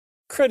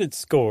credit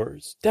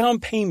scores, down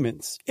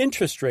payments,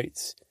 interest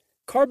rates.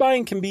 Car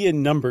buying can be a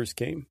numbers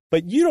game,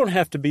 but you don't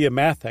have to be a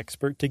math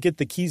expert to get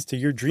the keys to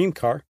your dream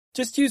car.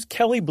 Just use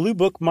Kelley Blue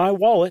Book My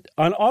Wallet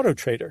on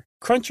AutoTrader.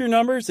 Crunch your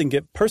numbers and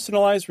get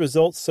personalized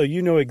results so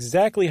you know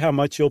exactly how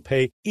much you'll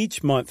pay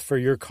each month for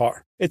your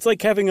car. It's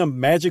like having a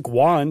magic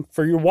wand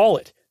for your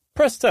wallet.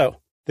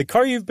 Presto! The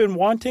car you've been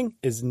wanting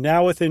is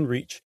now within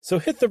reach. So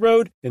hit the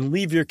road and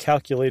leave your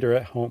calculator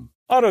at home.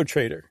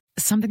 AutoTrader.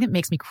 Something that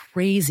makes me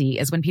crazy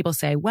is when people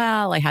say,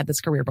 well, I had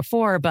this career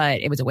before, but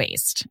it was a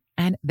waste.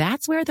 And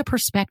that's where the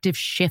perspective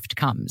shift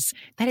comes,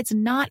 that it's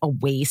not a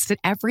waste, that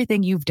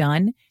everything you've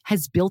done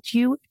has built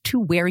you to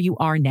where you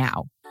are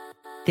now.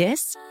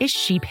 This is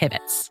She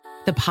Pivots,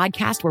 the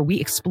podcast where we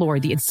explore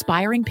the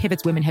inspiring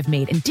pivots women have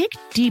made and dig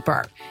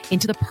deeper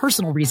into the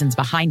personal reasons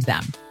behind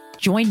them.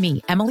 Join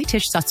me, Emily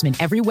Tish Sussman,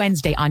 every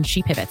Wednesday on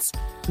She Pivots.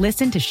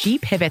 Listen to She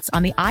Pivots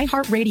on the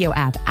iHeartRadio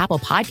app, Apple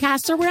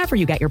Podcasts, or wherever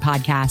you get your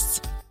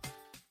podcasts.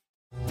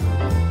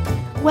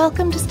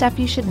 Welcome to Stuff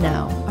You Should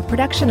Know, a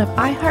production of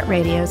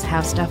iHeartRadio's How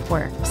Stuff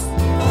Works.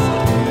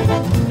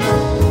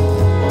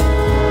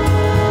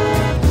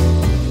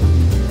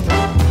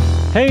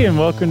 Hey, and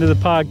welcome to the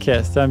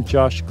podcast. I'm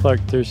Josh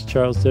Clark. There's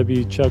Charles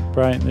W. Chuck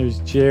Bryant. There's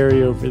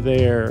Jerry over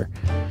there.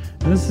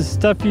 And this is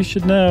Stuff You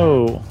Should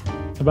Know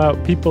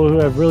about people who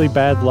have really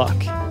bad luck.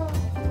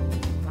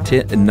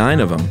 9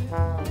 of them.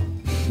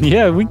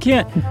 Yeah, we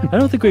can't. I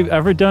don't think we've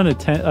ever done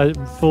a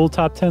full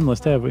top 10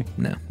 list, have we?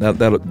 No,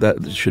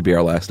 that should be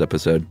our last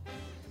episode.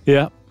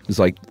 Yeah. It's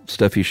like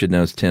Stuff You Should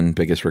Know's 10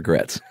 biggest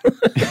regrets.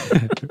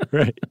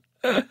 Right.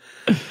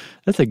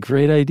 That's a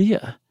great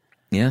idea.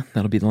 Yeah,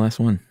 that'll be the last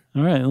one.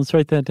 All right, let's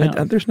write that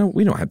down.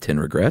 We don't have 10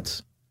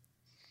 regrets.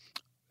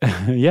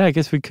 Yeah, I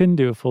guess we couldn't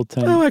do a full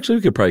 10. Oh, actually,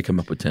 we could probably come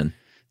up with 10.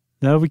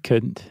 No, we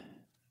couldn't.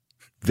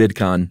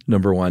 VidCon,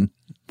 number 1.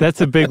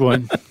 That's a big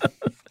one.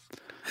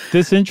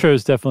 This intro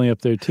is definitely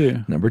up there,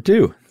 too. Number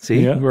 2.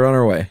 See, yeah. We're on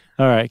our way.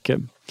 All right,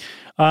 good.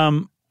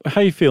 How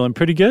you feeling?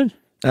 Pretty good?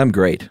 I'm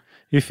great.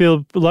 You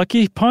feel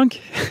lucky,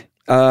 punk?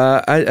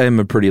 I am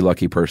a pretty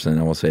lucky person,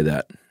 I will say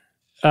that.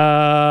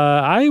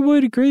 I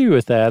would agree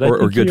with that.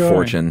 Or good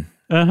fortune.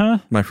 Uh-huh.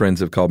 My friends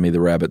have called me the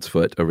rabbit's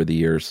foot over the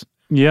years.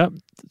 Yep,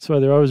 that's why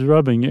they're always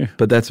rubbing you.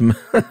 But that's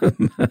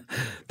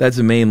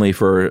mainly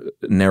for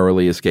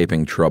narrowly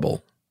escaping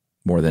trouble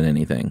more than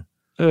anything.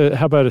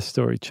 How about a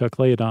story, Chuck?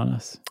 Lay it on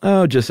us.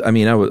 Oh,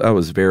 I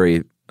was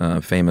very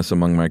famous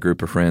among my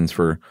group of friends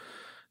for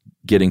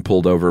getting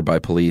pulled over by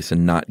police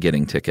and not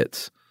getting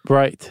tickets.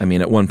 Right. I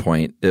mean, at one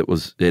point, it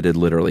had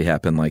literally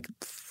happened like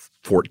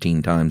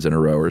 14 times in a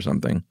row or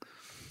something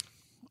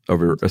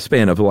over a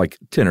span of like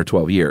 10 or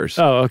 12 years.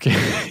 Oh, okay.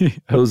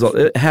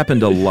 It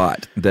happened a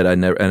lot that I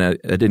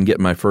didn't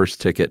get my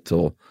first ticket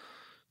till,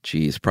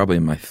 probably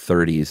in my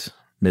 30s,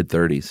 mid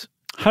 30s.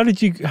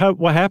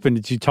 What happened?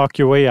 Did you talk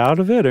your way out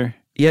of it or?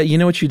 Yeah, you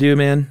know what you do,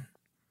 man?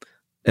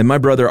 And my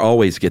brother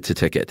always gets a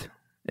ticket,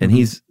 and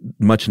he's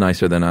much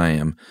nicer than I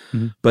am.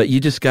 Mm-hmm. But you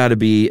just got to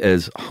be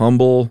as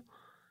humble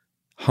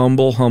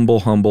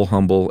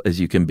as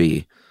you can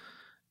be.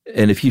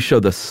 And if you show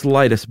the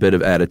slightest bit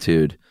of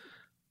attitude,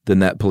 then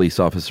that police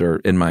officer,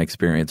 in my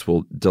experience,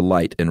 will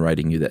delight in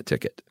writing you that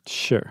ticket.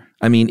 Sure.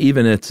 I mean,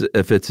 even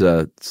if it's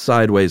a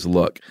sideways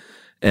look,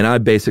 and I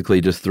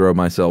basically just throw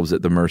myself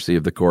at the mercy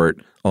of the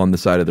court on the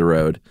side of the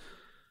road.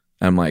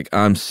 I'm like,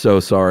 I'm so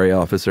sorry,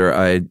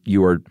 officer.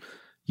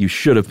 You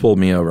should have pulled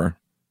me over.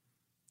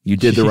 You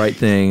did the right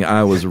thing.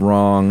 I was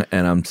wrong,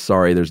 and I'm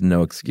sorry. There's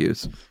no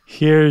excuse.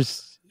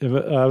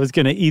 I was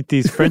going to eat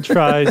these French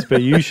fries,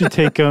 but you should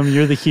take them.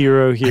 You're the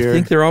hero here. I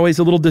think they're always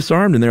a little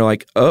disarmed, and they're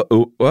like, oh,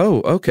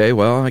 okay.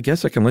 Well, I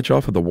guess I can let you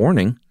off with a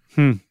warning.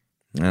 I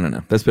don't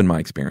know. That's been my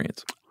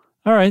experience.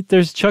 All right.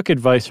 There's Chuck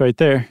advice right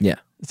there. Yeah.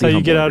 That's how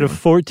you get out of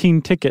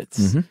 14 tickets.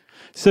 Mm-hmm.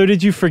 So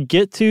did you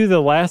forget the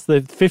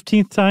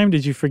 15th time?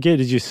 Did you forget?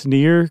 Did you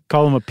sneer?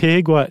 Call him a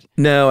pig? What?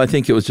 No, I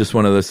think it was just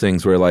one of those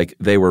things where like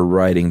they were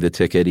writing the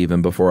ticket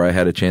even before I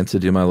had a chance to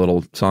do my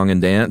little song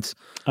and dance.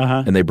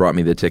 Uh-huh. And they brought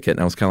me the ticket. And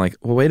I was kind of like,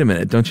 well, wait a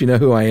minute. Don't you know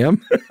who I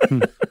am?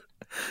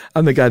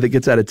 I'm the guy that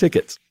gets out of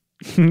tickets.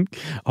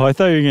 Oh, I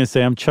thought you were going to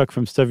say I'm Chuck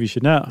from Stuff You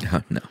Should Know.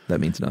 No, that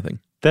means nothing.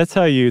 That's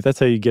how you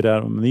get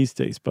out of them these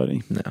days,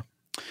 buddy. No.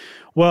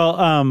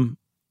 Well,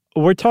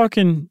 we're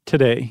talking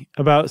today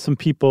about some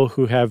people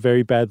who have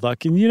very bad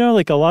luck. And,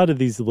 like a lot of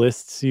these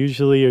lists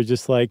usually are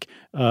just like,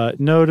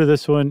 no to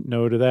this one,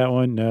 no to that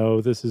one,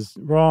 no, this is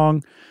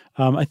wrong.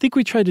 I think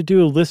we tried to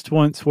do a list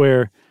once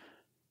where,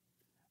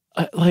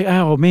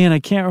 oh, man, I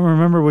can't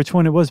remember which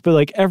one it was, but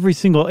like every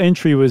single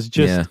entry was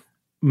just,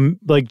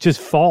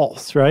 just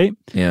false, right?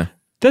 Yeah.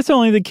 That's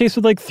only the case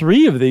with like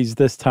 3 of these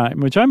this time,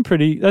 which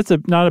that's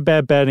not a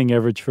bad batting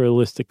average for a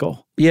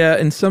listicle. Yeah,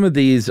 and some of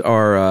these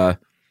are...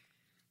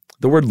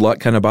 The word luck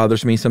kind of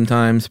bothers me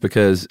sometimes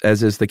because,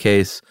 as is the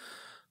case,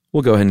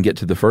 we'll go ahead and get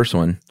to the first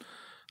one.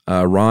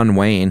 Ron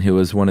Wayne, who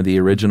was one of the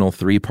original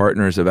 3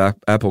 partners of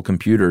Apple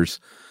Computers,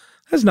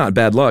 that's not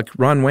bad luck.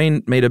 Ron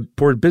Wayne made a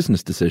poor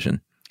business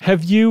decision.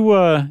 Have you,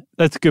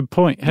 that's a good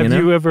point. Have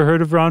you ever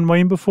heard of Ron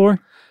Wayne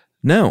before?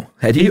 No.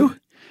 Had you?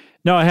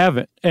 No, I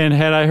haven't. And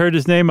had I heard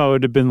his name, I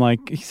would have been like,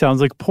 he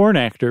sounds like a porn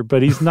actor,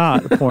 but he's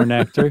not a porn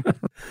actor.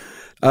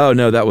 Oh,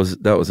 no, that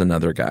was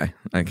another guy.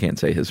 I can't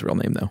say his real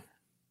name, though.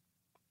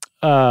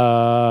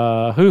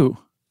 Who?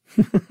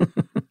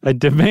 I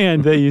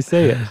demand that you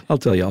say it. I'll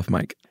tell you off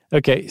mic.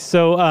 Okay,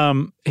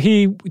 so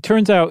he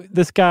turns out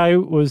this guy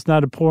was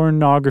not a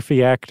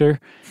pornography actor.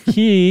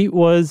 He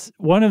was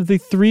one of the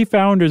 3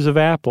 founders of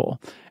Apple.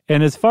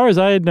 And as far as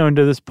I had known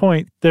to this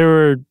point, there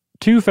were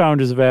 2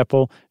 founders of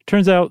Apple.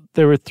 Turns out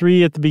there were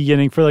 3 at the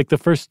beginning for like the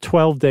first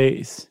 12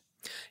 days.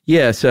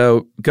 Yeah,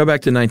 so go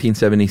back to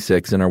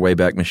 1976 in our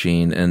Wayback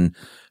Machine, and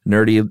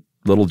nerdy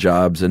little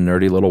Jobs and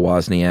nerdy little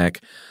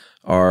Wozniak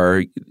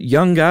are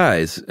young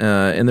guys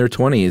in their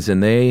 20s,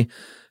 and they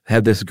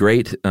had this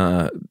great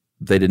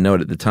they didn't know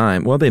it at the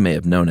time. Well, they may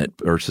have known it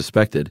or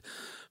suspected,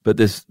 but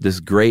this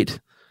great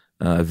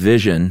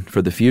vision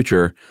for the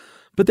future.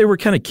 But they were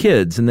kind of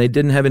kids and they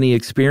didn't have any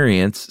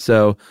experience.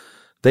 So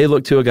they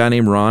looked to a guy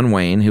named Ron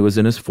Wayne, who was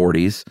in his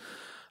 40s,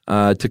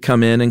 to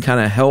come in and kind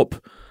of help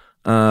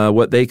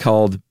what they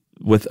called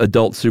with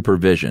adult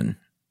supervision.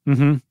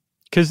 Mm-hmm.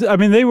 Because, I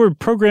mean, they were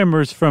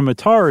programmers from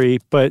Atari,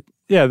 but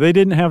yeah, they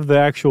didn't have the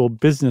actual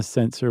business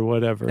sense or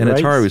whatever. And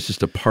right? Atari was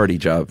just a party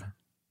job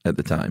at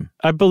the time.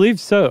 I believe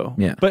so.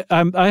 Yeah. But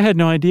I had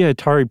no idea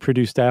Atari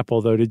produced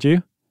Apple, though. Did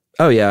you?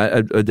 Oh,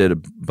 yeah. I did a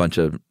bunch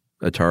of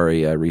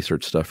Atari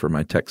research stuff for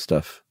my tech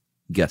stuff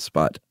guest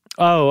spot.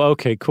 Oh,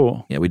 okay,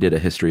 cool. Yeah, we did a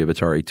history of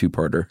Atari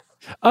 2-parter.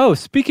 Oh,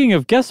 speaking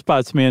of guest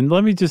spots, man,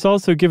 let me just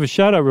also give a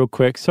shout out real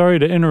quick. Sorry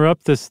to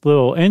interrupt this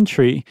little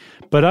entry,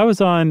 but I was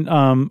on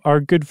our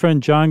good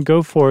friend John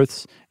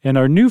Goforth's and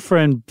our new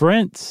friend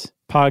Brent's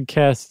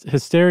podcast,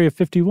 Hysteria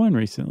 51,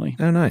 recently.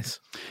 Oh, nice.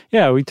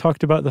 Yeah, we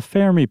talked about the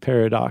Fermi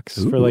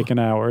paradox for like an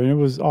hour, and it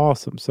was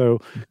awesome. So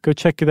go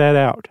check that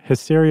out,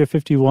 Hysteria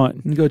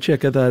 51. Go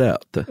check that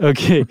out.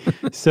 Okay,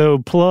 so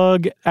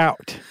plug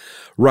out.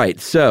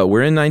 Right. So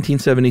we're in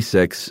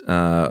 1976.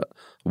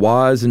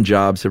 Woz and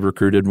Jobs have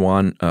recruited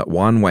Ron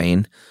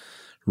Wayne,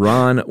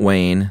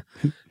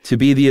 to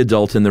be the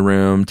adult in the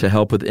room to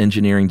help with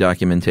engineering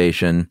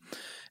documentation.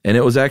 And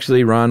it was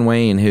actually Ron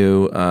Wayne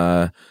who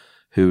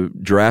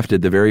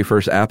drafted the very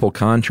first Apple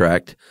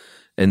contract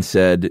and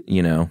said,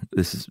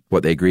 this is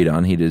what they agreed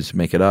on. He just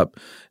make it up,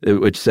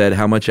 which said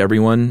how much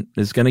everyone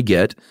is going to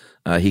get.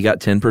 He got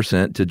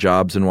 10% to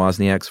Jobs and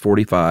Wozniak's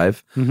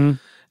 45%. Mm-hmm.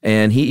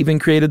 And he even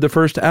created the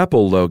first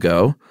Apple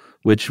logo,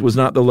 which was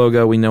not the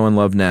logo we know and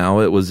love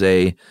now. It was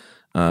it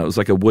was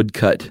like a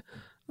woodcut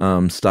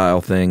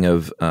style thing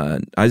of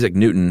Isaac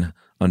Newton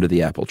under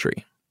the apple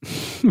tree.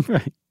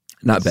 Right.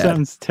 Not bad.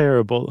 Sounds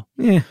terrible.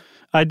 Yeah.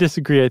 I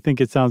disagree. I think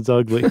it sounds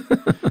ugly.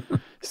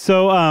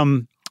 So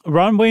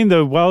Ron Wayne,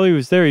 though, while he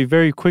was there, he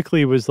very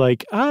quickly was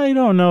like, I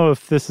don't know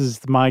if this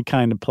is my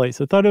kind of place.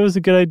 I thought it was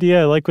a good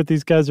idea. I like what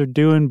these guys are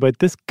doing, but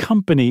this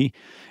company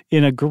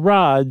in a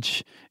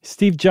garage,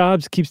 Steve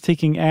Jobs keeps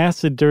taking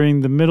acid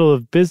during the middle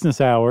of business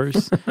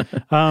hours.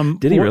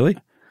 Did he really?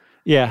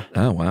 Yeah.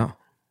 Oh, wow.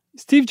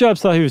 Steve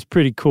Jobs thought he was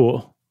pretty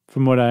cool,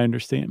 from what I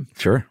understand.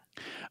 Sure.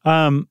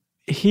 Ron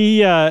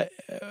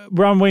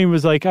Wayne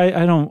was like,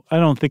 I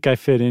don't think I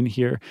fit in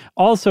here.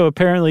 Also,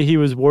 apparently he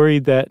was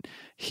worried that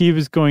he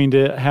was going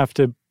to have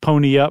to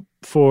pony up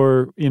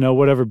for,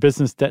 whatever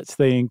business debts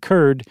they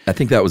incurred. I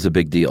think that was a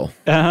big deal.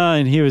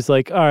 And he was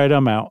like, all right,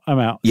 I'm out.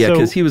 Yeah,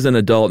 because he was an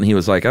adult and he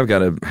was like, I've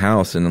got a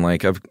house and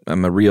like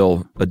I'm a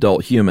real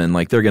adult human.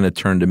 Like they're going to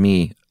turn to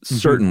me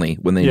certainly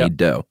when they need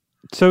dough.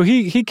 So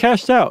he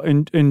cashed out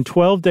in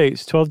 12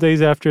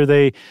 days after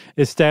they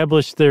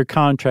established their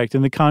contract.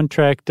 And the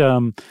contract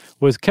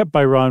was kept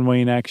by Ron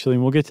Wayne, actually,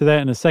 and we'll get to that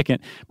in a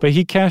second. But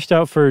he cashed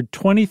out for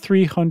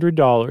 $2,300.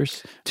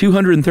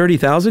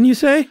 $230,000, you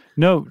say?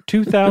 No,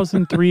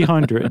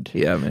 $2,300.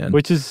 Yeah, man.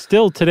 Which is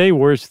still today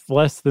worth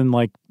less than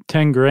like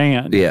 10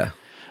 grand. Yeah.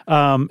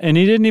 And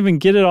he didn't even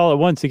get it all at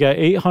once. He got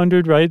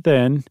 $800 right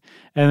then,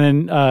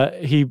 and then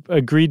he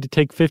agreed to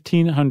take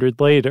 $1,500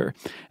 later.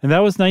 And that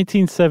was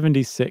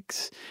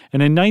 1976.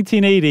 And in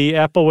 1980,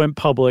 Apple went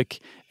public,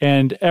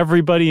 and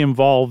everybody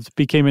involved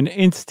became an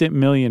instant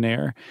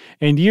millionaire.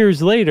 And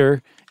years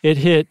later, it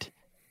hit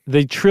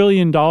the $1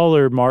 trillion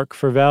mark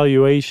for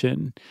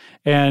valuation.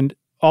 And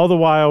all the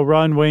while,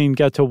 Ron Wayne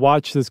got to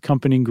watch this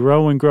company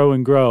grow and grow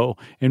and grow,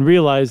 and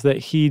realize that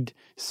he'd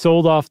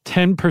sold off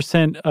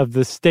 10% of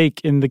the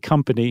stake in the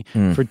company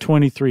for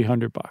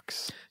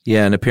 $2,300.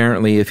 Yeah, and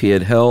apparently if he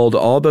had held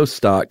all those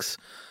stocks,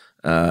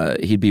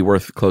 he'd be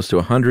worth close to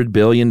 $100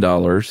 billion.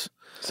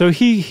 So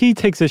he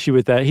takes issue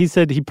with that. He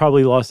said he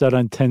probably lost out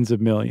on tens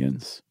of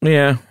millions.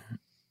 Yeah.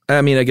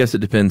 I mean, I guess it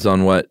depends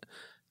on what,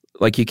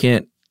 like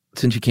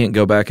since you can't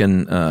go back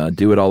and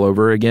do it all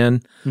over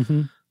again,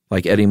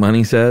 like Eddie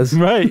Money says.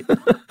 Right.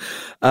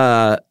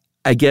 I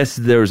guess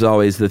there's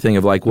always the thing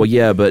of like, well,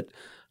 yeah, but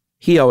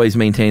he always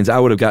maintains I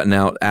would have gotten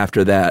out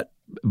after that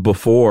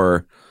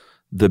before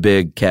the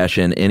big cash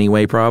in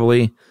anyway,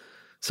 probably.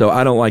 So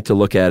I don't like to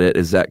look at it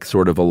as that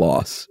sort of a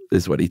loss,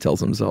 is what he tells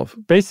himself.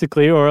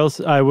 Basically, or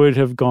else I would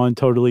have gone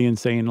totally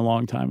insane a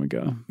long time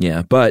ago.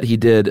 Yeah, but he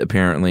did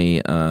apparently,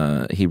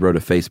 he wrote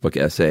a Facebook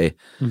essay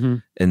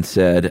and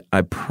said,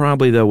 I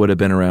probably, though, would have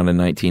been around in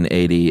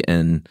 1980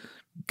 and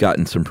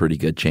gotten some pretty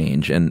good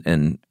change,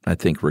 and I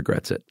think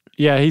regrets it.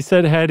 Yeah, he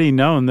said had he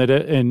known that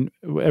and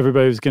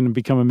everybody was going to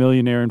become a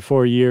millionaire in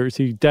 4 years,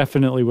 he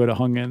definitely would have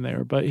hung in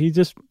there. But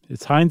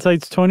it's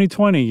hindsight's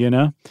 20/20, you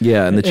know?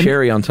 Yeah, and the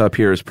cherry on top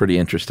here is pretty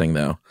interesting,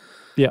 though.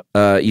 Yeah.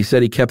 You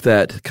said he kept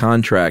that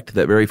contract,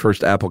 that very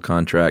first Apple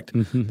contract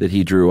that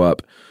he drew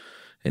up,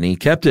 and he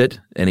kept it,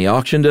 and he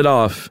auctioned it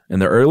off in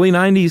the early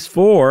 90s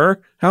for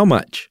how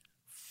much?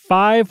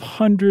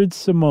 500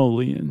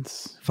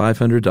 simoleons.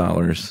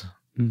 $500.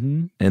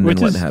 And then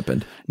what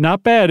happened?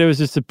 Not bad. It was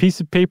just a piece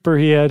of paper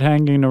he had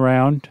hanging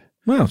around.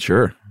 Well,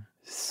 sure.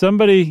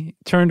 Somebody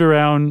turned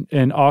around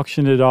and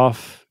auctioned it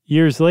off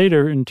years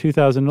later in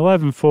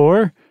 2011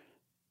 for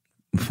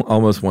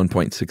almost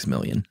 $1.6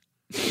 million.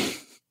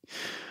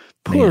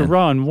 Poor Man.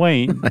 Ron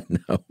Wayne. I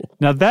know.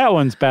 Now that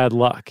one's bad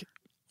luck.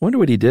 Wonder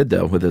what he did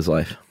though with his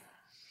life.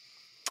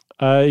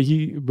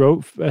 He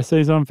wrote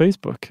essays on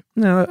Facebook.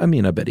 No, I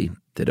mean, I bet he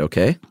did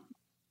okay.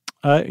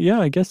 Yeah,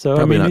 I guess so.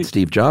 Probably not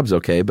Steve Jobs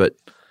okay, but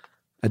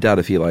I doubt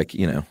if he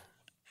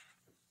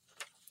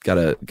got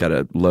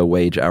a low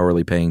wage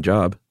hourly paying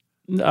job.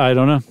 I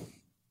don't know.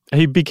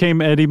 He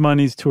became Eddie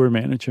Money's tour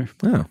manager.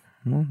 Oh,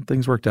 well,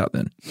 things worked out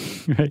then.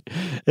 Right.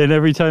 And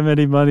every time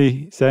Eddie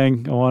Money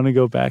sang, I want to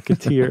go back, a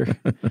tear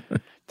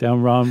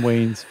down Ron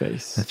Wayne's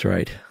face. That's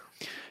right.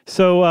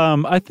 So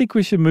I think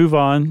we should move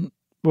on.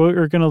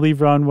 We're going to leave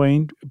Ron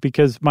Wayne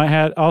because my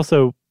hat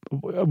also,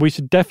 we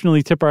should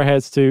definitely tip our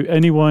hats to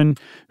anyone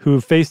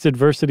who faced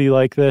adversity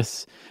like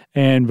this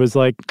and was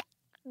like,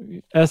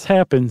 S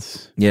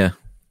happens. Yeah.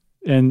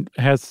 And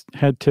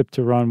had tipped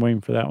to Ron Wayne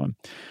for that one.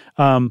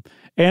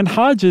 Anne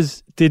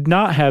Hodges did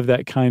not have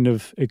that kind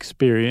of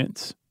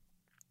experience.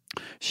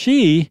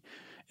 She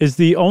is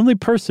the only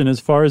person,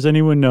 as far as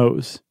anyone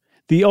knows,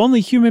 the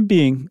only human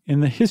being in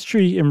the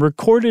history and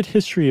recorded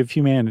history of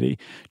humanity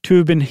to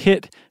have been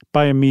hit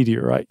by a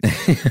meteorite.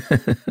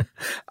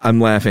 I'm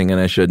laughing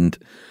and I shouldn't.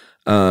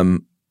 Well,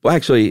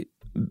 actually,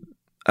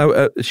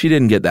 she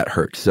didn't get that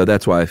hurt, so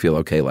that's why I feel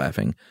okay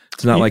laughing.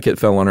 It's not like it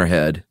fell on her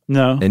head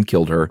and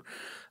killed her.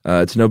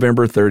 It's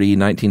November 30,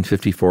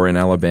 1954 in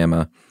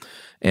Alabama,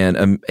 and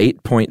an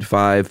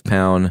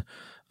 8.5-pound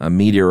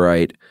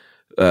meteorite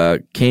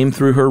came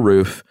through her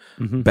roof,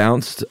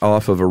 bounced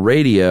off of a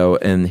radio,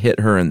 and hit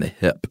her in the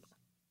hip.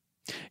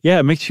 Yeah,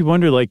 it makes you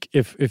wonder, like,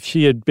 if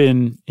she had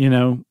been,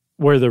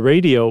 where the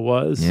radio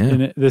was,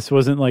 and this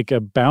wasn't like a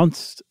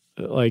bounced,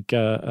 like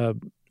a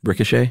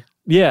ricochet?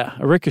 Yeah,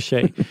 a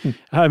ricochet.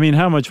 I mean,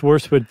 how much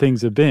worse would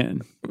things have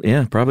been?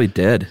 Yeah, probably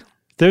dead.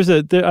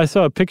 I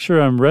saw a picture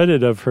on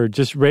Reddit of her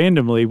just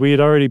randomly. We had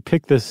already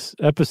picked this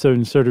episode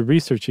and started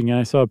researching, and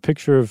I saw a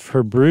picture of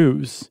her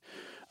bruise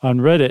on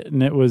Reddit,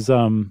 and it was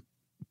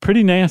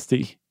pretty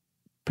nasty.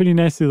 Pretty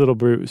nasty little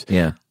bruise.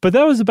 Yeah. But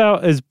that was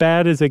about as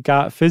bad as it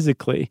got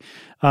physically.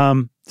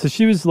 So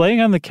she was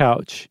laying on the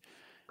couch.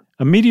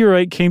 A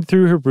meteorite came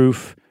through her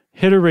roof,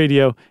 hit her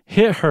radio,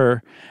 hit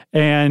her,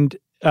 and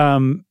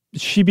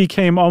she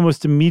became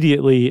almost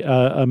immediately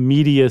a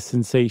media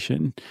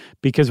sensation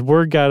because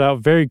word got out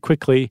very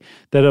quickly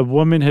that a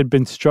woman had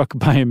been struck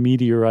by a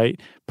meteorite,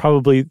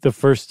 probably the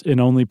first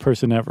and only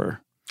person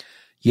ever.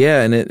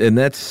 Yeah, and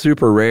that's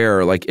super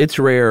rare. Like it's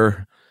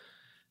rare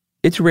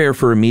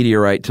for a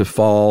meteorite to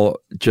fall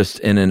just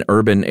in an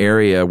urban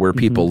area where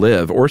people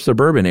live or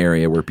suburban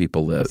area where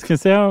people live. I was going to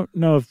say, I don't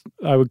know if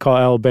I would call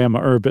Alabama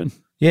urban.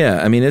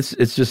 Yeah, I mean, it's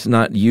just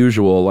not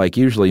usual. Like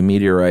usually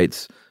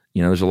meteorites,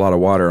 there's a lot of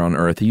water on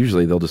Earth.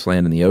 Usually they'll just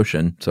land in the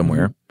ocean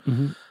somewhere.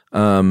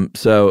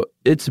 So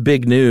it's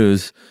big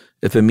news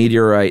if a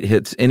meteorite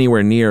hits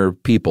anywhere near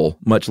people,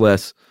 much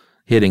less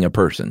hitting a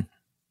person.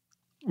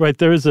 Right.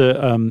 There is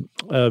a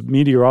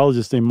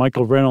meteorologist named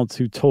Michael Reynolds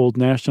who told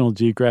National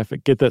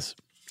Geographic, get this,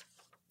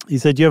 he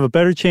said, you have a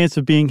better chance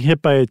of being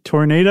hit by a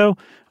tornado,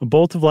 a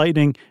bolt of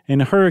lightning,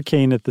 and a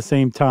hurricane at the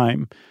same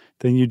time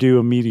than you do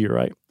a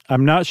meteorite.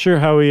 I'm not sure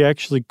how he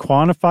actually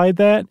quantified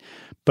that,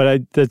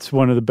 but that's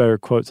one of the better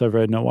quotes I've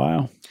read in a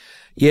while.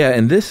 Yeah,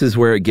 and this is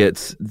where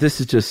this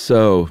is just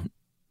so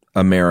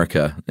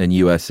America and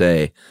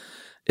USA,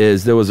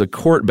 is there was a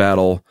court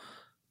battle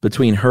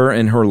between her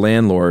and her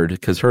landlord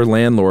because her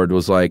landlord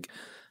was like,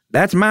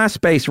 that's my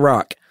space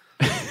rock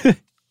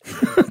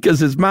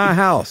because it's my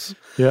house.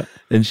 Yeah.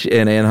 And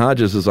Anne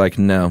Hodges was like,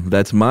 no,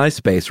 that's my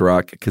space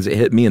rock because it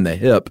hit me in the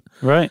hip.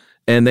 Right.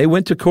 And they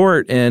went to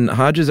court and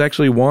Hodges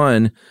actually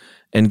won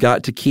and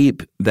got to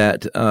keep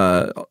that,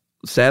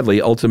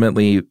 sadly,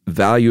 ultimately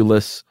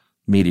valueless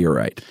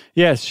meteorite.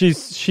 Yes,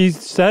 she's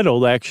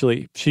settled,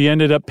 actually. She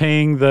ended up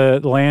paying the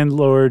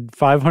landlord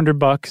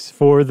 $500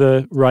 for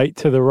the right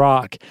to the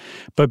rock.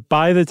 But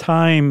by the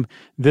time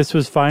this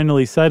was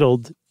finally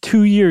settled,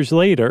 2 years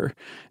later,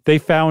 they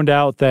found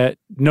out that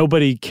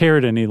nobody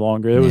cared any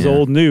longer. It was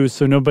old news,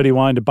 so nobody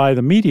wanted to buy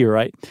the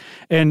meteorite.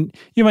 And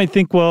you might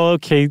think, well,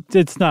 okay,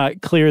 it's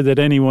not clear that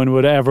anyone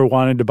would ever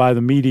wanted to buy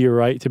the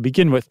meteorite to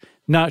begin with.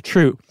 Not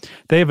true.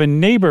 They have a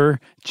neighbor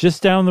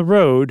just down the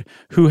road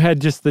who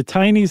had just the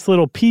tiniest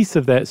little piece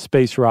of that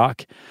space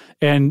rock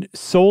and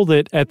sold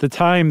it at the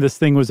time this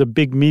thing was a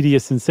big media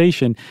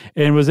sensation,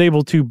 and was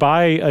able to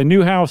buy a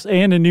new house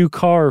and a new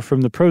car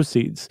from the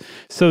proceeds.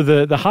 So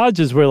the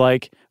Hodges were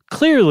like,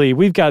 clearly,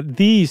 we've got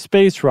the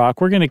space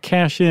rock. We're going to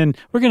cash in.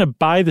 We're going to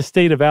buy the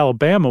state of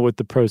Alabama with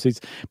the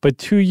proceeds. But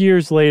 2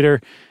 years later,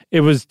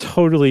 it was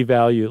totally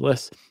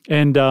valueless.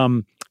 And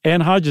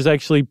Anne Hodges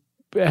actually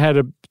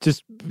had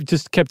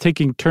just kept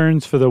taking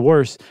turns for the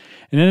worse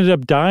and ended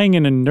up dying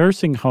in a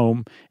nursing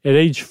home at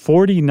age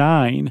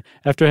 49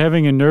 after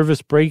having a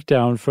nervous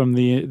breakdown from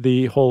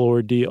the whole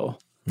ordeal.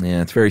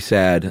 Yeah, it's very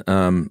sad.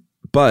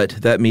 But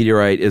that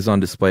meteorite is on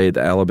display at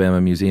the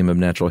Alabama Museum of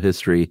Natural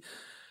History.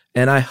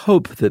 And I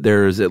hope that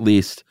there is at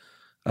least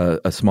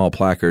a small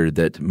placard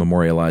that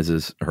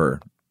memorializes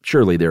her.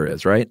 Surely there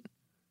is, right?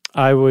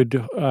 I would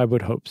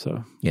hope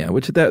so. Yeah,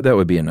 which that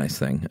would be a nice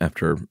thing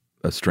after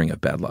a string of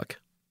bad luck.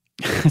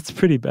 It's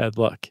pretty bad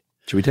luck.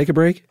 Should we take a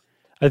break?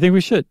 I think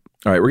we should.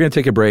 All right, we're going to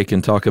take a break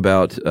and talk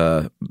about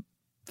the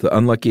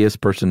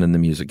unluckiest person in the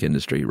music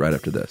industry right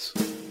after this.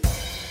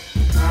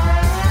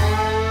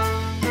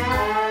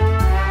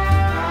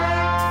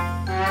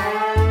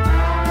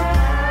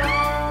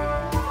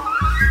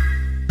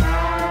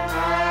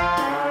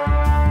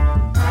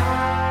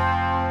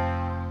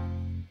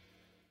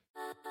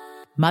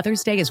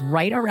 Mother's Day is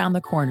right around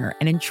the corner,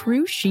 and in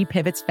true She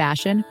Pivots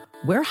fashion,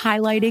 we're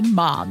highlighting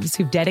moms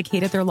who've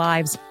dedicated their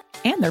lives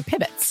and their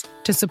pivots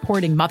to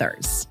supporting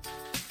mothers.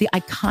 The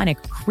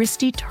iconic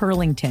Christy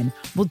Turlington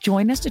will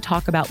join us to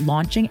talk about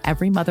launching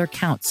Every Mother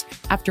Counts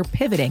after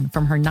pivoting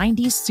from her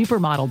 90s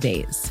supermodel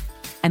days.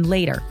 And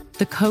later,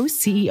 the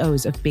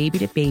co-CEOs of Baby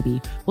to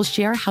Baby will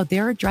share how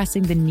they're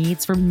addressing the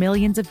needs for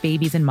millions of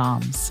babies and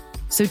moms.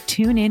 So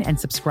tune in and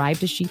subscribe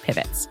to She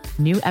Pivots.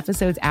 New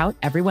episodes out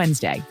every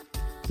Wednesday.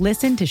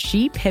 Listen to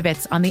She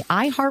Pivots on the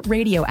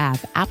iHeartRadio app,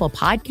 Apple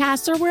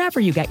Podcasts, or wherever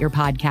you get your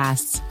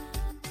podcasts.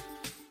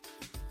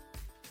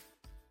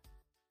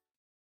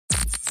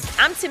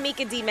 I'm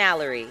Tamika D.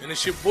 Mallory. And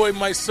it's your boy,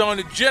 my son,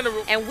 the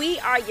General. And we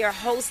are your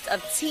hosts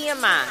of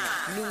TMI.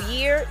 New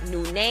year,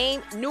 new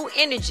name, new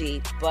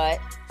energy, but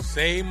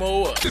same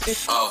old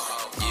us.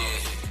 Oh,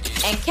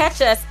 yeah. And catch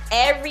us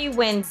every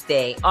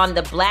Wednesday on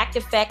the Black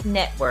Effect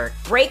Network,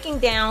 breaking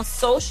down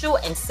social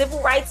and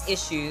civil rights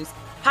issues,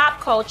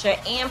 pop culture,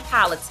 and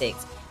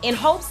politics in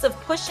hopes of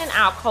pushing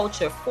our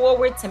culture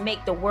forward to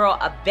make the world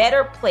a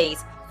better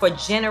place for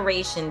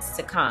generations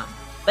to come.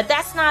 But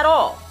that's not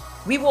all.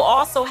 We will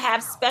also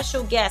have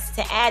special guests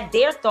to add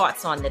their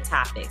thoughts on the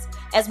topics,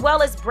 as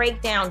well as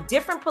break down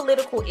different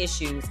political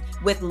issues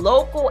with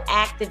local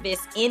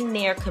activists in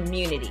their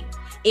community.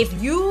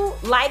 If you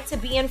like to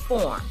be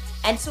informed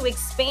and to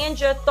expand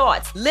your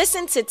thoughts,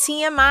 listen to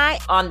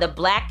TMI on the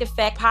Black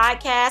Effect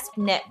Podcast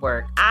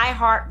Network,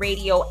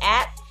 iHeartRadio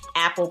app,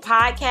 Apple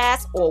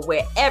Podcasts, or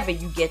wherever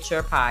you get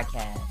your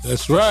podcasts.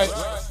 That's right.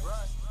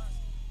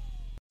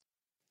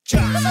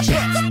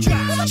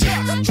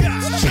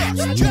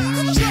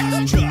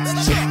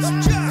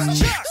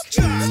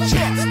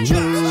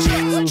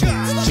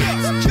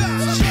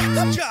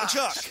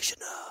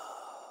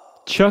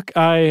 Chuck,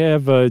 I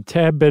have a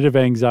tad bit of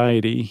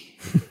anxiety.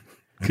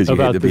 Because you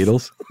hate the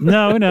Beatles?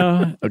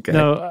 No. Okay.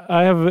 No,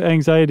 I have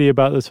anxiety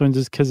about this one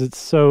just because it's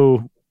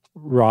so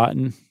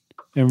rotten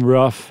and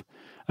rough.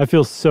 I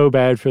feel so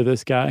bad for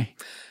this guy.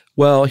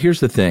 Well, here's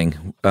the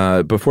thing.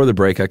 Before the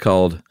break, I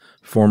called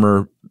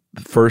former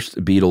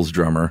first Beatles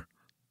drummer,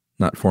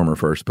 not former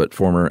first, but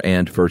former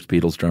and first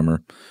Beatles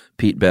drummer,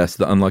 Pete Best,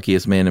 the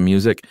unluckiest man in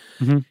music.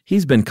 Mm-hmm.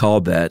 He's been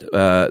called that.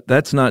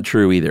 That's not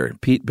true either.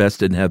 Pete Best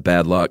didn't have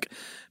bad luck.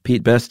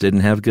 Pete Best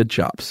didn't have good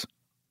chops.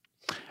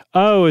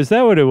 Oh, is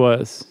that what it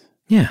was?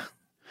 Yeah.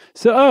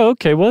 So,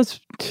 okay. Well,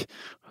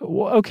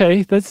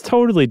 that's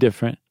totally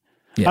different.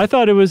 Yeah. I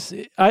thought it was,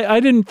 I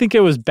didn't think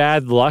it was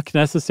bad luck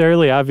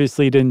necessarily.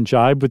 Obviously, he didn't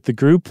jibe with the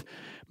group,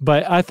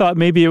 but I thought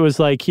maybe it was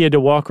like he had to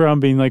walk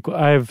around being like,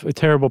 I have a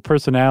terrible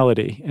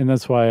personality, and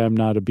that's why I'm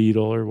not a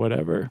Beatle or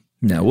whatever.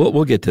 No,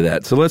 we'll get to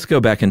that. So let's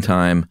go back in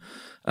time.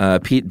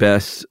 Pete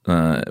Best,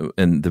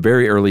 in the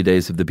very early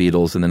days of the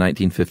Beatles in the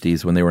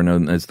 1950s when they were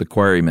known as the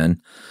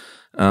Quarrymen,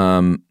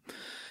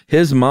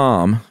 his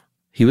mom,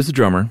 he was a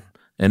drummer,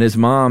 and his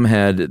mom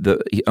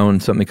he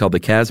owned something called the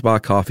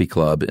Casbah Coffee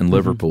Club in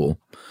Liverpool.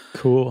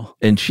 Cool.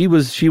 And she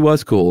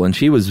was cool, and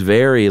she was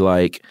very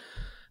like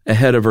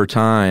ahead of her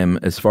time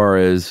as far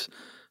as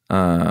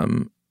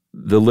the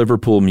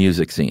Liverpool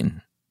music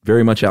scene,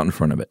 very much out in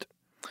front of it.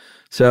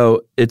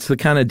 So it's the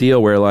kind of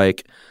deal where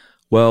like,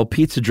 well,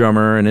 Pete's a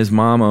drummer and his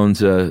mom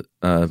owns a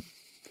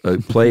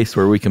place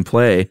where we can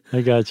play.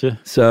 I gotcha.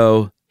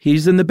 So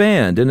he's in the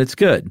band, and it's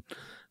good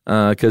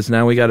because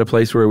now we got a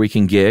place where we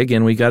can gig,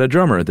 and we got a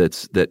drummer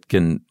that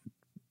can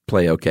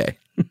play okay,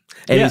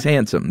 and he's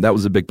handsome. That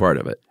was a big part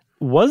of it.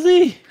 Was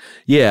he?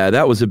 Yeah,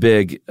 that was a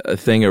big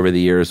thing over the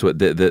years.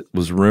 That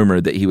was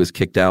rumored that he was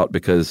kicked out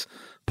because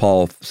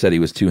Paul said he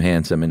was too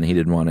handsome and he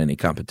didn't want any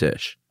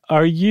competition.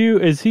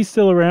 Is he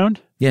still around?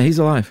 Yeah, he's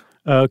alive.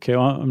 Okay,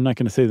 well, I'm not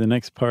going to say the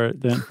next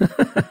part then.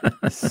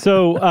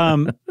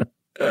 So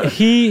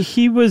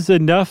he was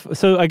enough.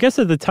 So I guess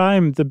at the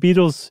time, the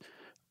Beatles,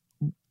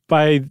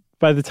 by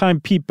the time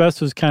Pete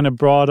Best was kind of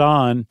brought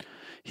on,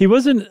 he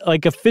wasn't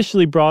like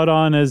officially brought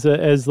on as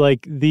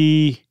like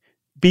the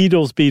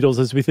Beatles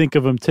as we think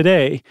of them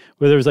today,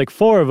 where there was like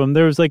four of them.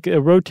 There was like a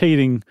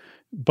rotating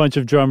bunch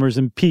of drummers,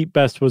 and Pete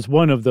Best was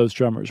one of those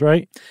drummers,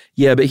 right?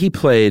 Yeah, but he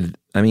played.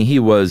 I mean, it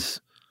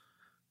was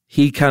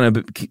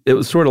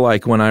sort of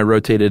like when I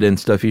rotated in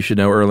Stuff You Should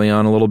Know early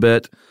on a little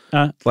bit.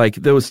 Like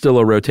there was still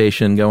a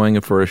rotation going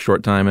for a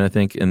short time, I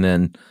think, and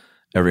then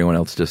everyone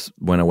else just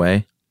went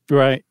away.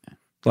 Right.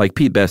 Like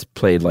Pete Best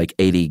played like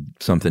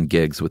 80-something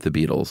gigs with the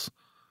Beatles,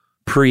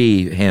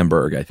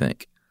 pre-Hamburg, I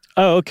think.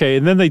 Oh, okay.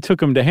 And then they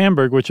took him to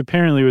Hamburg, which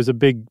apparently was a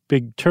big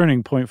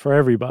turning point for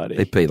everybody.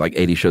 They played like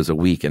 80 shows a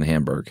week in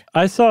Hamburg.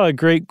 I saw a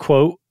great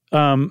quote.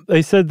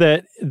 They said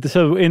that,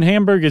 so in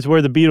Hamburg is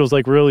where the Beatles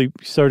like really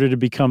started to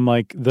become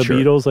like the Sure.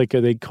 Beatles, like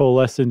they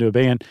coalesced into a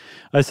band.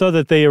 I saw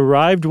that they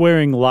arrived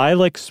wearing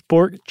lilac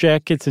sport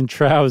jackets and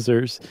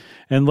trousers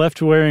and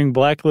left wearing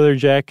black leather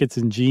jackets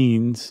and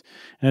jeans.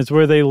 And it's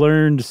where they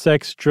learned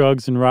sex,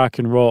 drugs, and rock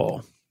and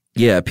roll.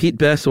 Yeah, Pete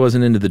Best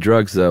wasn't into the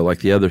drugs though, like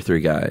the other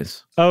three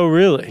guys. Oh,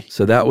 really?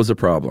 So that was a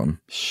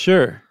problem.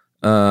 Sure.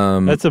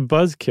 That's a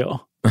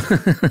buzzkill.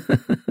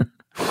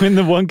 When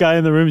the one guy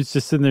in the room is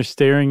just sitting there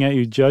staring at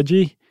you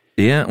judgy.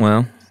 Yeah,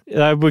 well.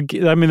 I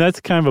mean, that's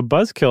kind of a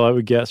buzzkill, I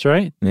would guess,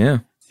 right? Yeah.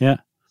 Yeah.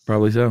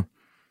 Probably so.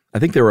 I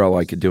think they were all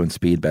like doing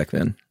speed back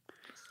then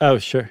Oh,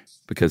 sure.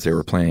 because they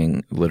were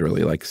playing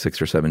literally like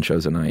 6 or 7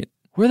 shows a night.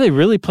 Were they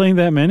really playing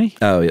that many?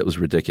 Oh, it was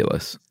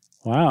ridiculous.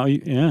 Wow.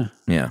 Yeah.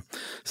 Yeah.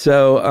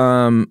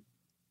 So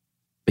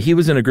he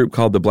was in a group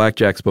called the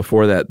Blackjacks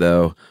before that,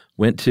 though.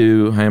 Went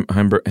to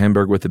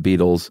Hamburg with the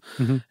Beatles.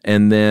 Mm-hmm.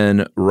 And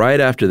then right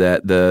after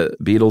that, the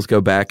Beatles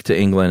go back to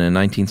England in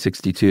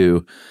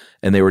 1962.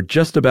 And they were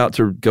just about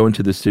to go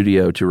into the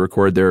studio to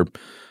record their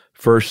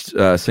first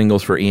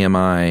singles for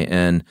EMI.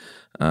 And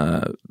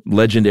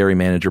legendary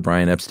manager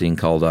Brian Epstein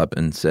called up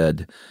and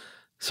said,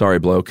 "Sorry,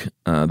 bloke,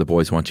 the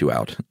boys want you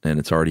out. And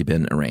it's already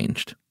been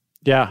arranged."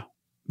 Yeah.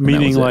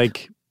 Meaning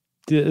like,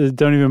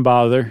 don't even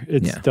bother.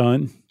 It's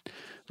done,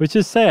 which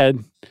is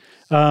sad.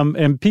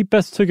 And Pete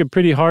Best took it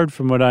pretty hard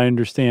from what I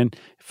understand.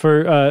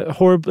 In a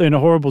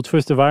horrible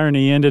twist of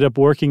irony, he ended up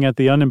working at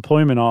the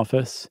unemployment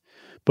office,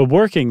 but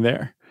working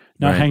there,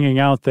 not hanging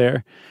out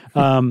there.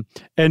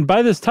 And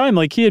by this time,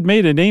 like he had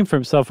made a name for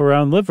himself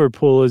around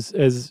Liverpool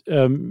as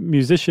a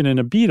musician and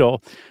a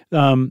Beatle.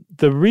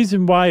 The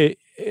reason why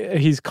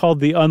he's called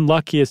the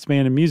unluckiest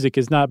man in music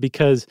is not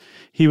because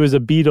he was a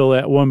Beatle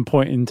at one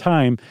point in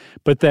time,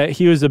 but that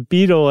he was a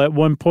Beatle at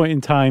one point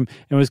in time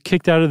and was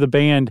kicked out of the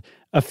band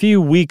a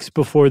few weeks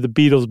before the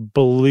Beatles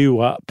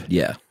blew up.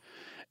 Yeah.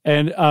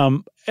 And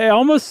it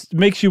almost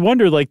makes you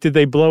wonder, like, did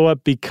they blow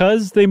up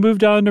because they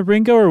moved on to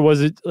Ringo, or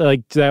was it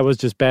like that was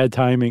just bad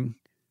timing?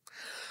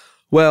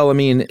 Well, I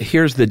mean,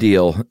 here's the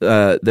deal.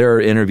 There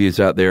are interviews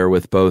out there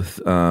with both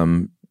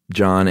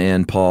John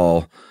and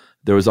Paul.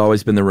 There was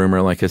always been the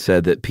rumor, like I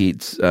said, that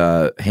Pete's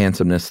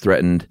handsomeness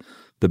threatened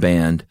the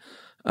band.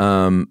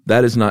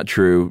 That is not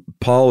true.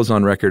 Paul was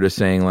on record as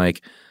saying,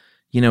 like,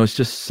 it's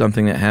just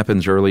something that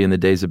happens early in the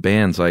days of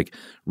bands. Like,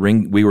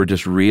 we were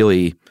just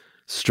really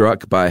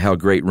struck by how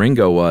great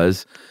Ringo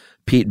was.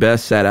 Pete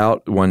Best sat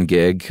out one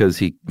gig because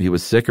he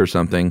was sick or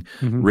something.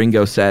 Mm-hmm.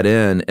 Ringo sat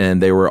in,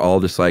 and they were all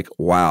just like,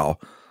 wow.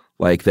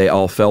 Like, they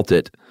all felt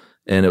it.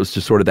 And it was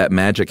just sort of that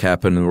magic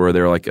happened where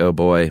they're like, oh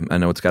boy, I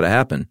know it's got to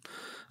happen.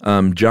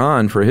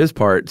 John, for his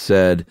part,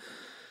 said,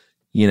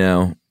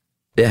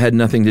 it had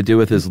nothing to do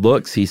with his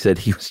looks. He said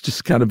he was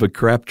just kind of a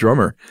crap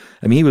drummer.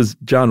 I mean,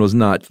 John was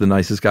not the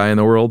nicest guy in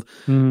the world.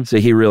 Mm-hmm. So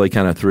he really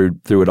kind of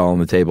threw it all on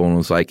the table and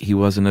was like, he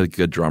wasn't a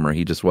good drummer.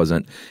 He just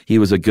wasn't. He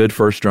was a good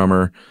first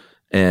drummer,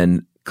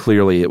 and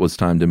clearly it was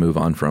time to move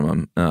on from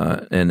him.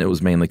 And it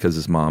was mainly because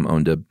his mom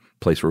owned a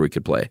place where we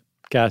could play.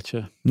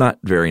 Gotcha. Not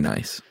very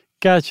nice.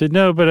 Gotcha.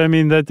 No, but I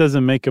mean, that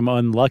doesn't make him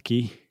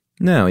unlucky.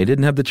 No, he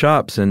didn't have the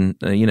chops, and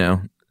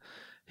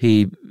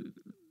he's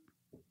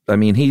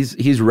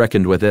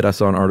reckoned with it. I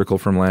saw an article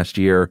from last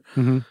year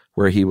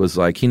where he was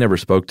like, he never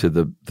spoke to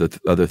the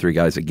other three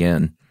guys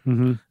again.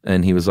 Mm-hmm.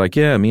 And he was like,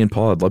 yeah, me and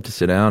Paul, I'd love to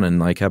sit down and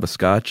like have a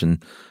scotch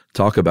and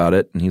talk about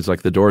it. And he's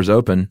like, the door's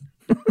open.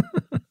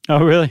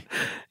 Oh, really?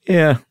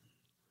 Yeah.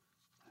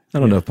 I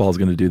don't know if Paul's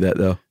going to do that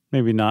though.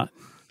 Maybe not.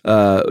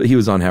 He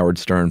was on Howard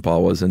Stern,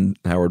 Paul was, and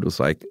Howard was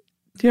like,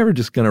 you ever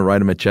just going to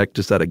write him a check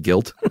just out of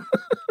guilt?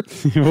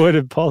 What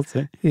did Paul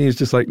say? He was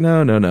just like,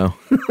 no.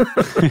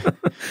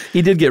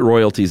 He did get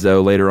royalties,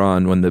 though, later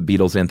on when the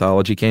Beatles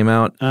anthology came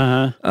out,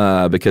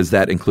 because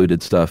that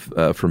included stuff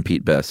from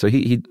Pete Best. So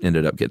he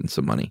ended up getting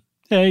some money.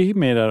 Yeah, he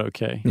made out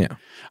okay. Yeah.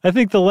 I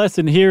think the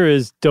lesson here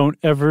is don't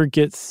ever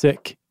get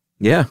sick.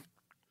 Yeah.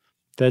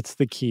 That's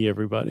the key,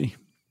 everybody.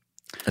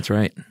 That's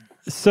right.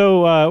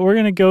 So we're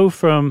going to go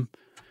from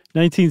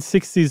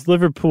 1960s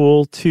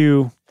Liverpool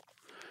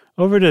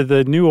over to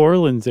the New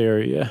Orleans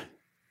area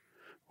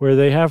where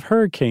they have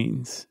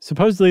hurricanes.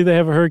 Supposedly they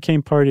have a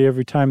hurricane party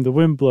every time the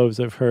wind blows,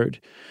 I've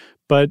heard.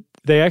 But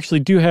they actually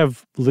do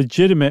have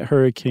legitimate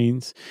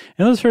hurricanes,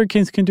 and those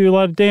hurricanes can do a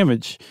lot of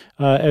damage,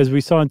 as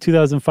we saw in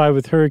 2005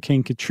 with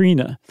Hurricane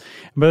Katrina.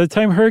 And by the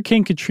time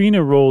Hurricane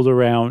Katrina rolled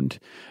around,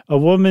 a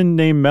woman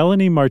named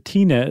Melanie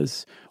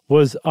Martinez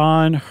was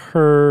on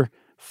her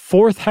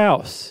fourth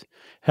house,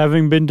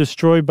 having been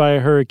destroyed by a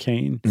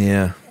hurricane.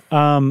 Yeah.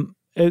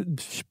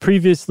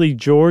 Previously,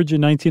 George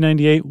in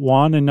 1998,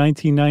 Juan in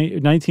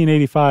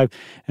 1985,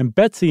 and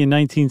Betsy in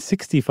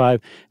 1965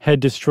 had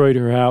destroyed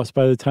her house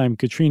by the time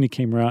Katrina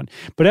came around.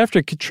 But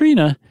after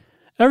Katrina,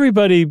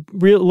 everybody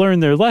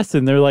learned their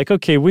lesson. They're like,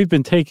 okay, we've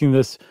been taking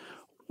this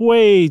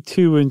way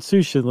too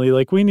insouciantly.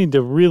 Like, we need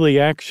to really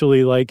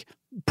actually,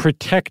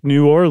 protect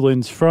New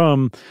Orleans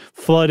from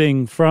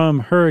flooding, from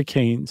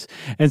hurricanes.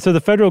 And so the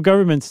federal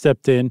government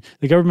stepped in,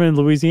 the government in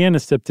Louisiana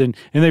stepped in,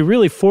 and they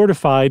really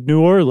fortified New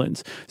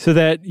Orleans so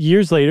that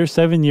years later,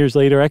 7 years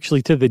later,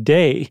 actually to the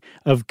day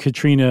of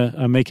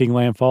Katrina making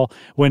landfall,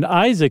 when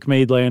Isaac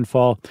made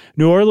landfall,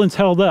 New Orleans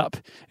held up.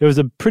 It was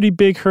a pretty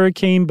big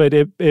hurricane, but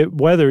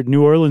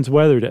New Orleans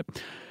weathered it.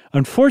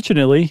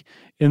 Unfortunately,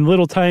 in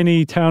little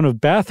tiny town of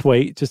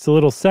Bathwaite, just a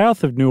little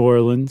south of New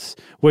Orleans,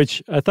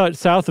 which I thought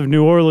south of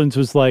New Orleans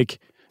was like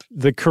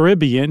the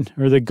Caribbean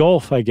or the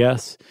Gulf, I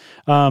guess.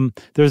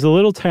 There's a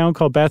little town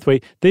called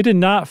Bathwaite. They did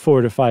not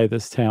fortify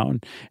this town.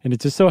 And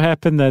it just so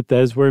happened that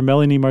that's where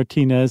Melanie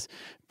Martinez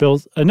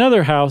built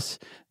another house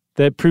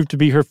that proved to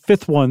be her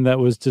fifth one that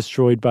was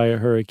destroyed by a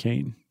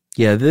hurricane.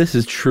 Yeah, this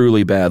is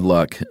truly bad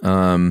luck.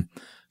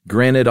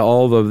 Granted,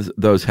 all of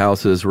those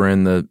houses were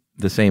in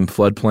the same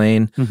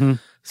floodplain,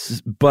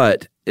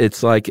 but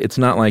it's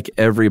not like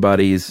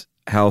everybody's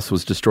house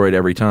was destroyed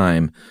every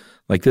time.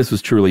 Like, this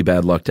was truly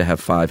bad luck to have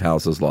 5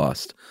 houses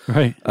lost.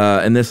 Right.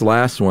 And this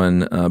last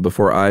one,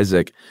 before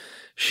Isaac,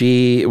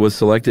 she was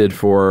selected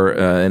for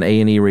an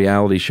A&E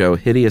reality show,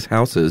 Hideous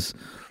Houses,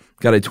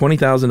 got a $20,000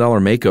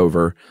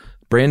 makeover,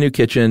 brand new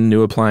kitchen,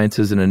 new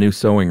appliances, and a new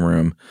sewing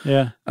room.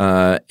 Yeah.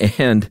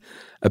 And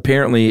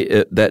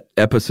apparently that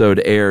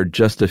episode aired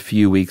just a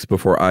few weeks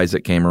before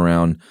Isaac came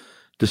around,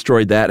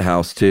 destroyed that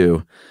house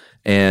too.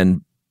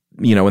 And,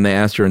 when they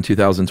asked her in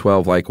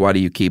 2012, why do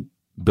you keep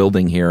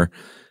building here?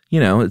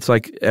 It's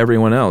like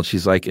everyone else.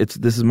 She's like,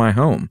 this is my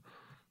home.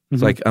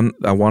 It's like,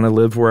 I want to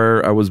live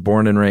where I was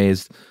born and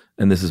raised,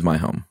 and this is my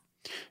home.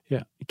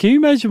 Yeah. Can you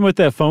imagine what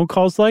that phone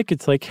call's like?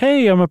 It's like,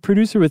 hey, I'm a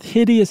producer with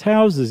Hideous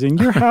Houses, and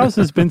your house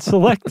has been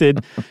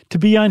selected to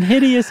be on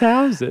Hideous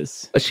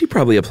Houses. She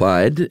probably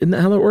applied. Isn't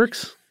that how that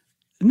works?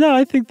 No,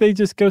 I think they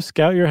just go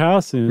scout your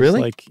house. And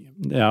really? It's like,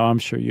 no, I'm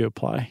sure you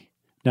apply.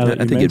 Now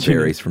that I think it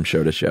varies from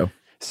show to show.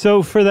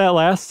 So for that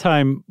last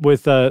time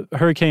with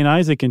Hurricane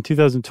Isaac in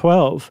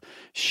 2012,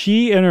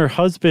 she and her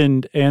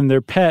husband and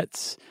their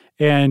pets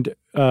and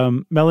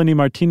Melanie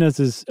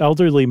Martinez's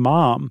elderly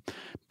mom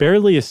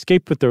barely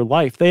escaped with their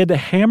life. They had to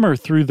hammer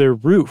through their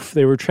roof.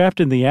 They were trapped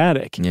in the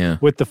attic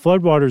with the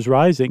floodwaters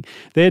rising.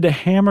 They had to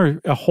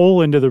hammer a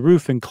hole into the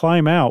roof and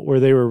climb out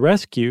where they were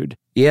rescued.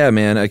 Yeah,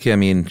 man.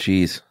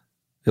 Geez.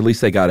 At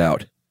least they got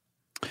out.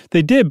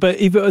 They did, but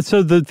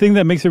so the thing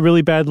that makes it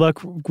really bad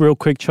luck, real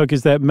quick, Chuck,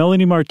 is that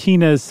Melanie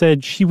Martinez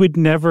said she would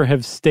never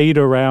have stayed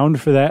around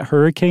for that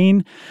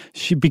hurricane.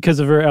 Because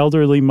of her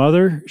elderly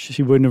mother,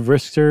 she wouldn't have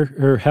risked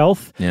her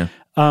health. Yeah.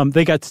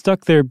 They got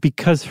stuck there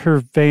because her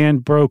van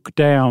broke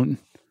down.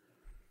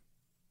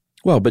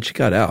 Well, but she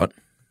got out.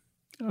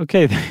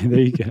 Okay,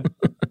 there you go.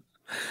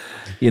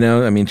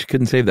 She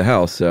couldn't save the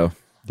house, so.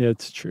 Yeah,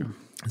 it's true.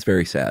 It's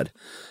very sad.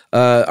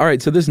 All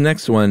right, so this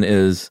next one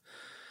is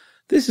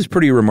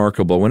pretty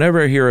remarkable.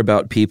 Whenever I hear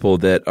about people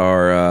that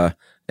are,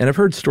 and I've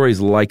heard stories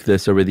like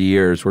this over the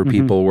years where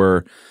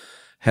people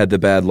had the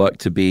bad luck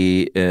to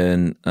be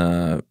in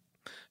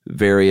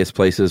various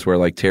places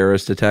where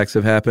terrorist attacks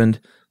have happened,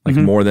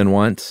 more than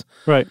once.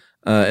 Right.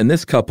 And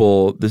this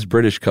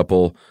British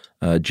couple,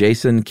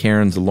 Jason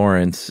Cairns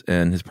Lawrence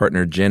and his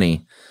partner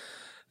Jenny,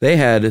 they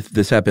had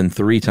this happen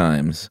 3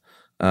 times.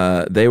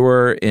 They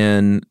were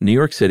in New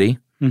York City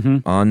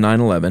on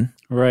 9/11.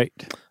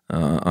 Right.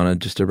 On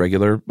just a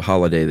regular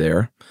holiday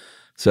there.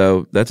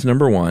 So that's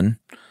number one.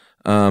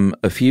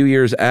 A few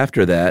years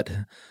after that,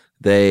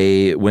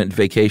 they went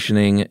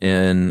vacationing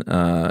in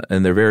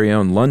their very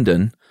own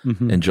London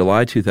in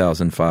July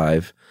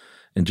 2005.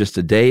 And just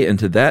a day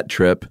into that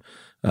trip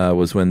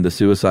was when the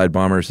suicide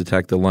bombers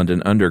attacked the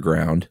London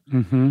Underground,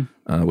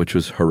 which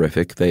was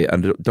horrific. I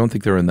don't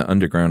think they were in the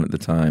Underground at the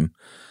time.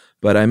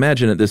 But I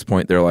imagine at this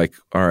point they're like,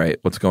 all right,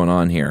 what's going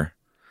on here?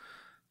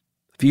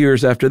 A few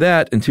years after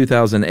that, in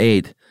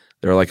 2008,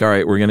 they're like, all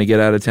right, we're going to get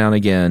out of town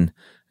again,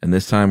 and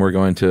this time we're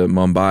going to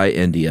Mumbai,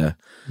 India,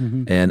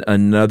 and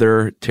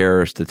another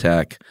terrorist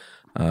attack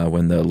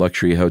when the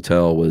luxury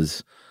hotel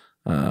was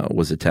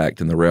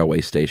attacked in the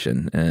railway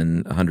station,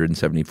 and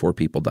 174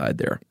 people died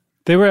there.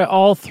 They were at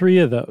all 3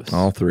 of those.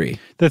 All 3.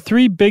 The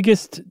 3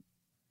 biggest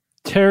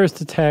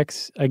terrorist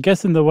attacks, I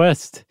guess, in the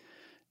West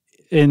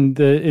in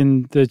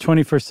the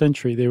 21st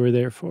century they were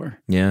there for.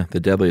 Yeah, the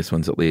deadliest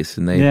ones at least.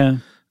 And they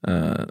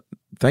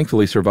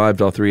thankfully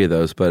survived all three of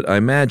those. But I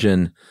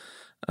imagine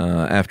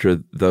after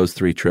those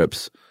 3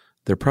 trips,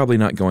 they're probably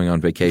not going on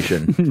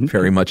vacation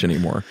very much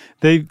anymore.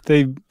 They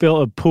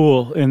built a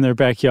pool in their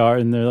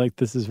backyard, and they're like,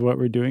 this is what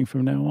we're doing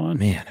from now on.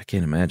 Man, I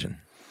can't imagine.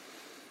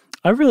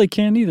 I really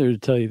can't either, to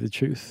tell you the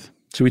truth.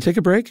 Should we take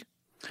a break?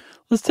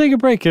 Let's take a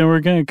break, and we're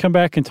going to come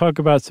back and talk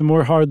about some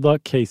more hard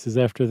luck cases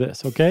after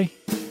this, okay?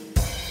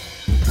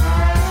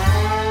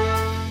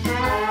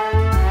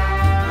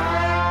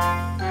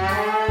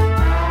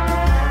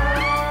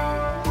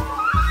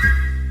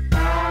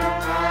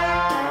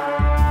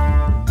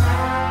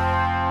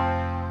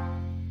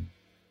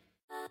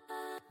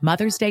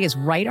 Mother's Day is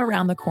right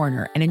around the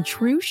corner, and in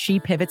true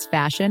She Pivots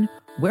fashion,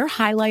 we're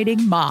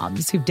highlighting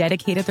moms who've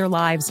dedicated their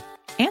lives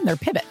and their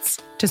pivots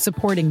to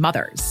supporting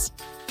mothers.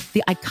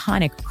 The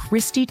iconic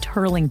Christy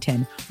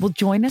Turlington will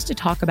join us to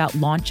talk about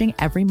launching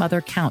Every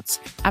Mother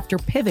Counts after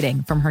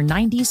pivoting from her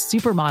 90s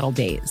supermodel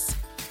days.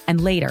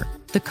 And later,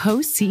 the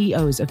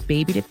co-CEOs of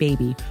Baby to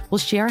Baby will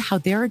share how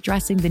they're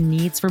addressing the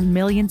needs for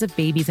millions of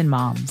babies and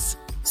moms.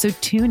 So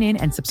tune in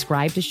and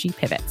subscribe to She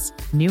Pivots.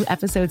 New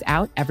episodes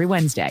out every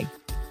Wednesday.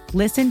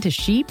 Listen to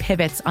She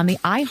Pivots on the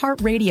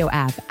iHeartRadio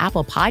app,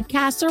 Apple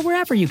Podcasts, or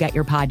wherever you get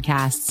your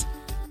podcasts.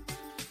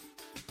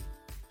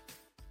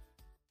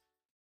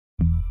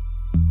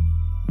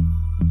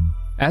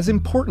 As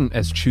important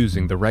as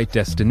choosing the right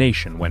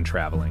destination when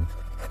traveling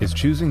is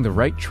choosing the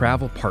right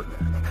travel partner.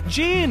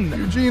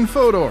 Eugene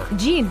Fodor.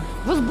 Gene,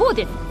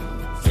 возбудит.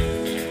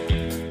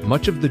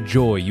 Much of the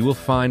joy you will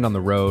find on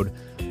the road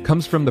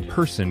comes from the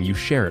person you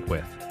share it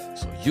with.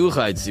 So you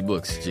write the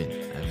books, Gene,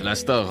 and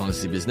Vlastar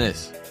runs the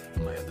business.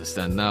 I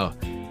understand now.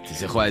 It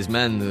is a wise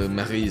man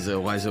marries a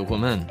wiser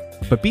woman.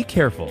 But be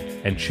careful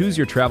and choose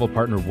your travel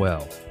partner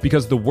well,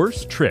 because the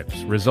worst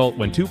trips result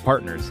when 2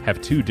 partners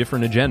have 2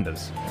 different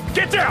agendas.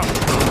 Get down!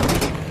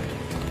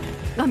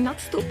 I'm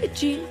not stupid,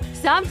 Gene.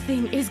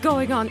 Something is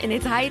going on, and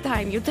it's high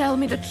time you tell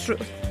me the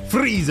truth.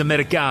 Freeze,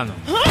 Americano!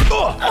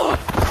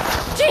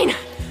 Gene,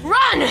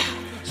 run!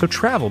 So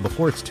travel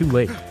before it's too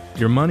late.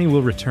 Your money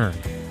will return,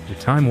 your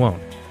time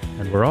won't,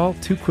 and we're all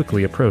too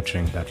quickly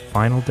approaching that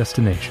final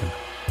destination.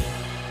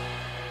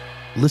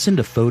 Listen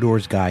to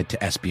Fodor's Guide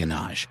to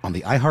Espionage on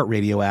the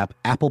iHeartRadio app,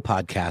 Apple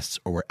Podcasts,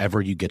 or wherever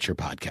you get your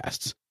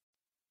podcasts.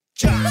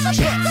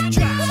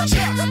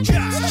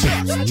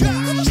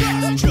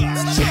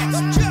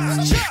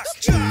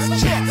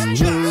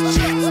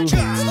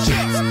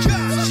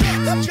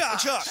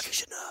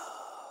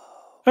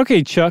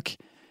 Okay, Chuck.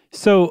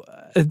 So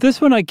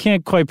this one I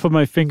can't quite put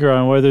my finger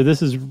on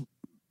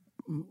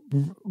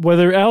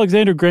whether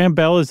Alexander Graham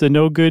Bell is a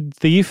no-good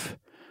thief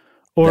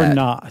or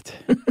not.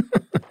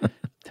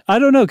 I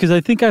don't know, because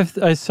I think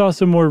I saw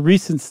some more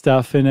recent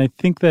stuff, and I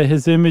think that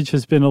his image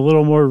has been a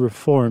little more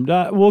reformed.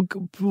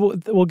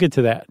 We'll get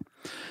to that.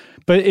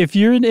 But if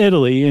you're in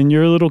Italy and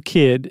you're a little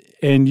kid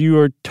and you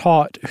are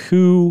taught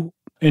who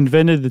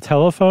invented the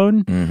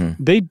telephone,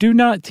 they do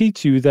not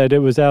teach you that it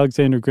was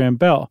Alexander Graham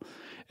Bell.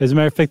 As a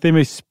matter of fact, they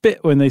may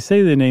spit when they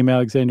say the name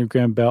Alexander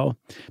Graham Bell,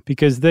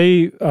 because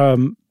they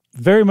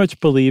very much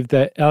believe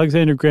that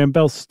Alexander Graham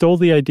Bell stole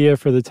the idea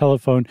for the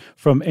telephone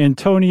from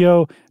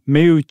Antonio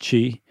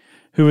Meucci,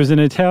 who was an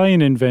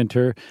Italian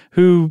inventor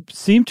who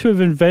seemed to have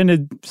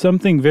invented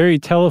something very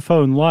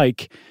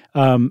telephone-like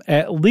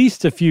at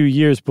least a few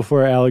years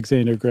before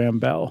Alexander Graham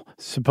Bell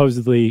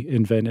supposedly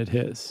invented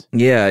his.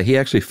 Yeah, he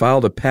actually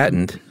filed a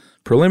patent,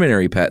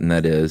 preliminary patent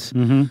that is,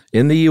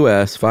 in the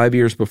U.S. 5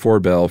 years before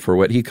Bell for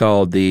what he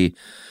called the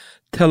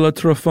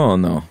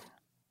teletrofono,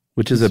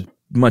 which is a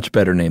much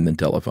better name than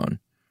telephone.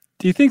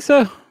 Do you think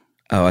so?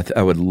 Oh,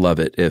 I would love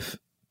it if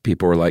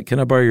people were like, "Can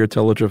I borrow your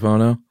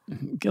teletrofono?"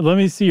 Let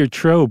me see your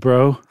tro,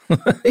 bro.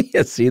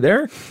 Yeah, see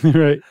there?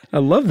 Right. I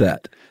love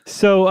that.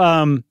 So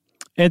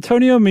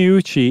Antonio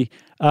Meucci,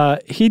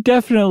 he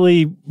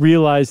definitely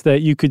realized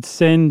that you could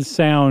send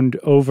sound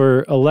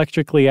over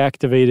electrically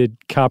activated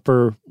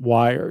copper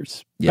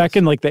wires. Yes. Back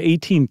in like the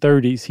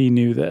 1830s, he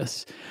knew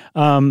this.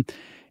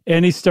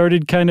 And he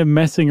started kind of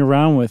messing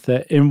around with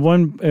it. And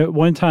at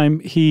one time,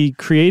 he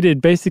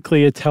created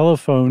basically a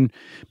telephone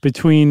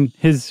between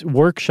his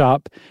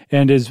workshop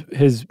and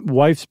his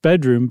wife's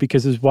bedroom,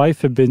 because his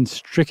wife had been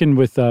stricken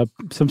with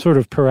some sort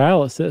of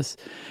paralysis.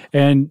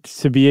 And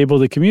to be able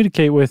to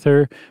communicate with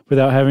her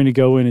without having to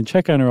go in and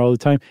check on her all the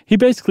time, he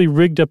basically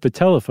rigged up a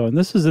telephone.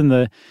 This was in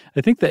the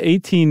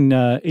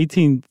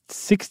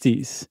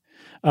 1860s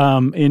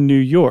in New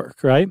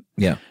York, right?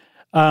 Yeah.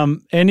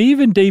 And he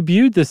even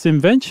debuted this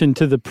invention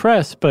to the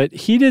press, but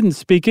he didn't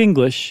speak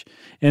English,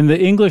 and the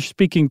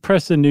English-speaking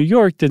press in New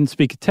York didn't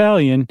speak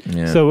Italian,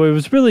 so it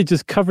was really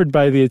just covered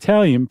by the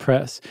Italian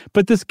press.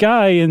 But this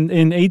guy in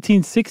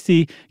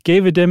 1860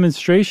 gave a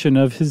demonstration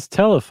of his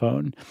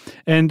telephone.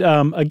 And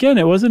again,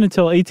 it wasn't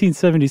until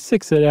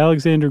 1876 that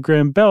Alexander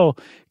Graham Bell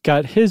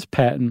got his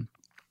patent.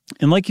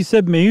 And like you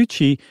said,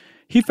 Meucci,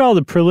 he filed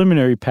a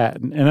preliminary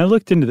patent, and I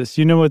looked into this.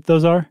 You know what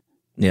those are?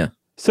 Yeah.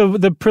 So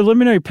the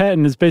preliminary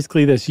patent is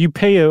basically this. You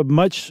pay a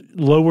much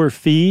lower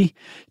fee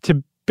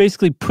to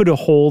basically put a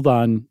hold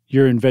on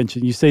your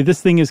invention. You say,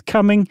 this thing is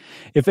coming.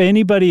 If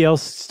anybody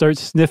else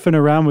starts sniffing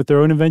around with their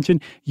own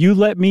invention, you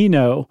let me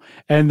know.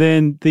 And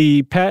then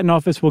the patent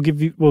office will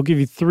give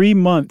you 3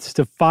 months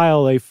to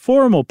file a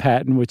formal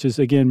patent, which is,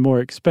 again, more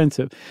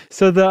expensive.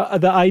 So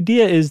the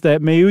idea is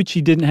that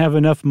Meucci didn't have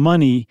enough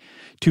money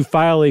to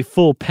file a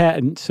full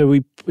patent, so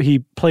he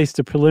placed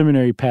a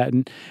preliminary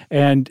patent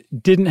and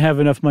didn't have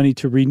enough money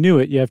to renew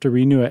it. You have to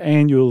renew it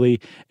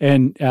annually,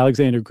 and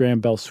Alexander Graham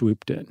Bell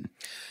swooped in.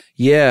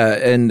 Yeah,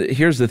 and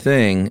here's the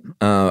thing.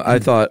 I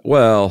thought,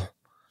 well,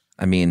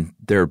 I mean,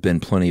 there have been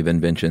plenty of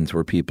inventions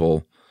where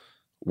people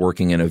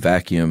working in a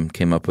vacuum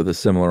came up with a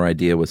similar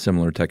idea with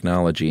similar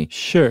technology.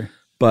 Sure.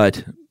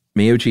 But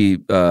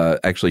Meucci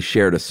actually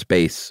shared a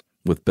space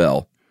with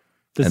Bell.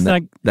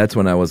 That's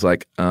when I was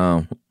like,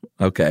 oh,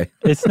 okay.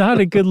 It's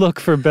not a good look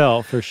for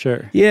Bell, for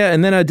sure. Yeah,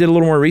 and then I did a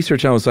little more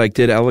research. I was like,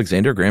 did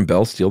Alexander Graham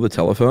Bell steal the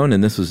telephone?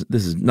 And this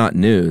is not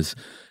news.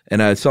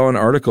 And I saw an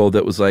article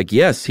that was like,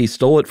 yes, he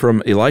stole it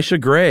from Elisha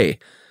Gray.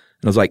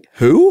 And I was like,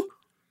 who?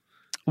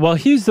 Well,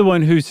 he's the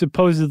one who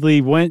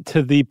supposedly went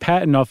to the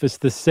patent office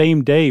the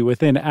same day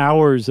within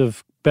hours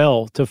of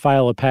Bell to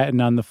file a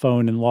patent on the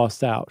phone and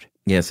lost out.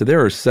 Yeah, so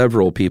there are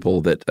several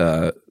people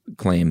that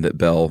claim that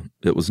Bell,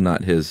 it was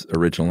not his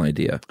original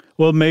idea.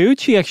 Well,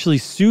 Meucci actually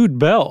sued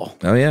Bell.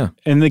 Oh, yeah.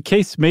 And the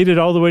case made it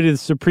all the way to the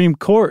Supreme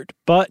Court.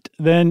 But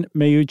then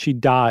Meucci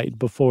died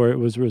before it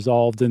was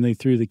resolved and they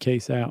threw the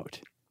case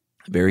out.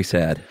 Very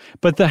sad.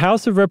 But the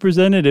House of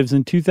Representatives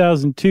in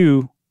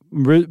 2002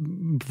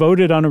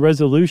 voted on a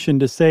resolution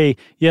to say,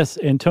 yes,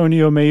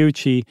 Antonio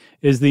Meucci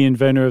is the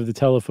inventor of the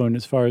telephone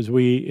as far as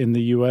we in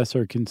the U.S.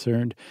 are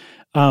concerned.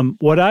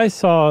 What I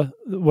saw,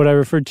 what I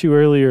referred to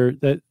earlier,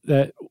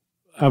 that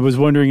I was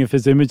wondering if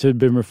his image had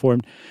been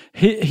reformed,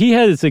 he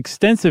has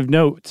extensive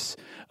notes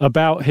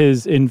about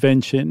his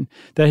invention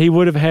that he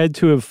would have had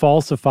to have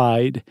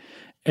falsified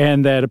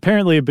and that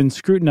apparently have been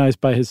scrutinized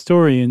by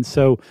historians.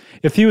 So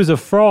if he was a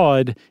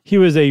fraud, he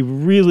was a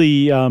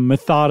really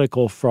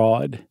methodical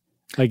fraud,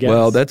 I guess.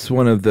 Well, that's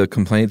one of the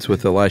complaints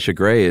with Elisha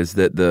Gray is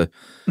that the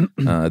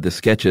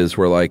sketches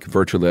were like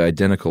virtually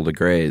identical to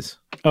Gray's.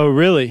 Oh,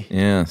 really?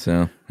 Yeah,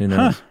 so who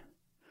knows? Huh.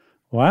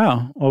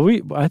 Wow. Well,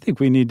 I think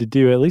we need to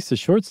do at least the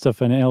short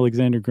stuff on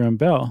Alexander Graham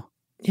Bell.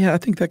 Yeah, I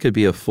think that could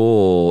be a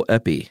full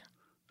epi.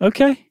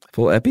 Okay.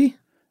 Full epi?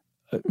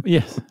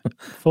 Yes.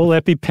 Full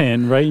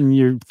EpiPen right in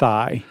your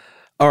thigh.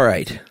 All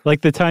right.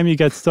 Like the time you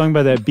got stung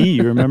by that bee.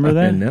 You remember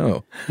that? I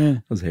know. Yeah.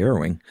 It was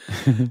harrowing.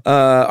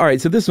 All right.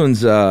 So this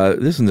one's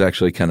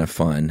actually kind of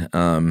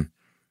fun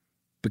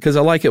because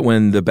I like it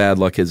when the bad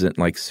luck isn't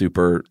like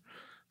super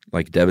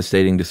like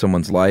devastating to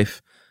someone's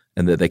life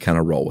and that they kind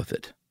of roll with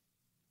it.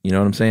 You know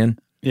what I'm saying?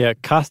 Yeah,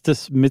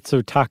 Kostas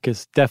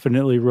Mitsotakis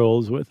definitely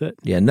rolls with it.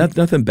 Yeah,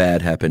 nothing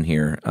bad happened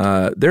here.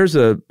 There's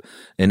an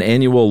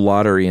annual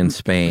lottery in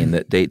Spain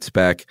that dates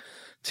back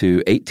to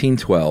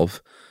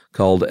 1812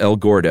 called El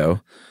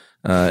Gordo.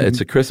 It's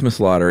a Christmas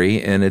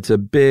lottery, and it's a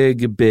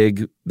big,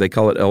 they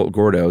call it El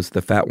Gordo's,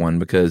 the fat one,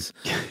 because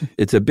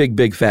it's a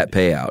big fat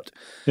payout.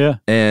 Yeah.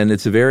 And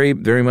it's a very,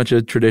 very much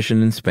a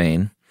tradition in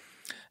Spain.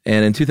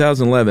 And in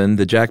 2011,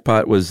 the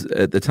jackpot was,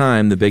 at the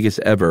time, the biggest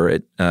ever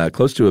at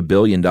close to $1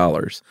 billion.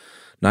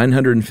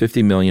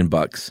 $950 million.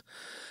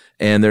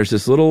 And there's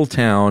this little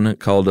town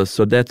called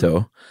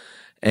Sodeto,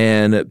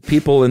 and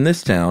people in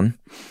this town.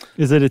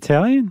 Is it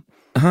Italian?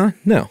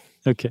 No.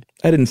 Okay.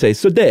 I didn't say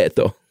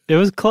Sodeto. It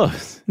was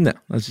close. No,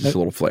 that's just a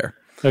little flair.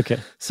 Okay.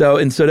 So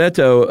in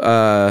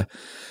Sodeto,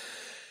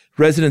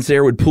 residents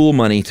there would pool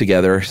money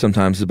together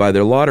sometimes to buy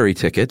their lottery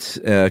tickets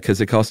because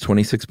it costs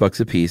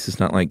 $26 a piece. It's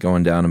not like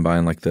going down and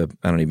buying like I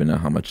don't even know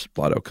how much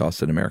lotto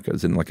costs in America.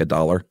 Is it like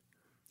 $1?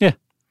 Yeah.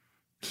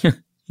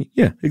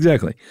 Yeah,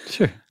 exactly.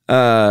 Sure.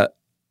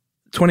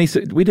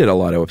 26. We did a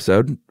lotto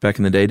episode back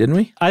in the day, didn't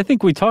we? I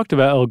think we talked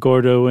about El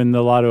Gordo in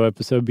the lotto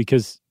episode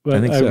because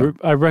I think so.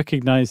 I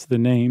recognized the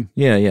name.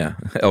 Yeah.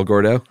 El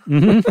Gordo.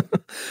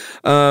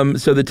 Mm-hmm.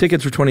 So the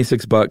tickets were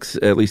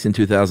 $26, at least in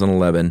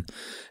 2011.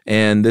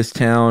 And this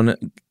town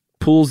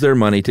pools their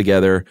money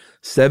together,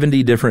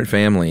 70 different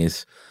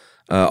families,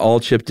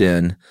 all chipped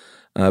in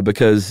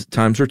because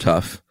times were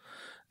tough.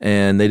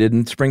 And they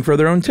didn't spring for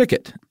their own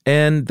ticket.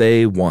 And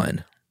they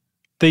won.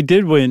 They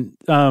did win.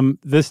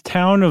 This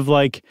town of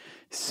like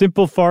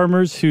simple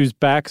farmers whose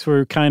backs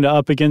were kind of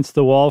up against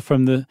the wall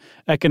from the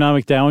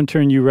economic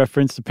downturn you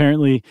referenced.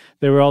 Apparently,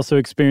 they were also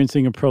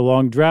experiencing a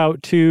prolonged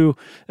drought too.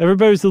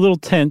 Everybody was a little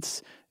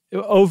tense.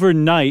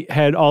 Overnight,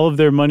 had all of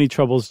their money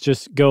troubles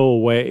just go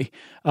away.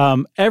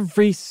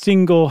 Every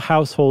single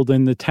household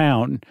in the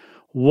town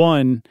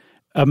won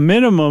a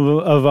minimum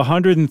of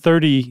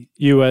 $130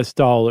 US,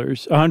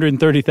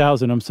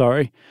 130,000, I'm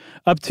sorry,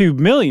 up to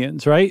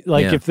millions, right?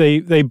 Like if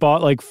they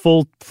bought like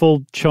full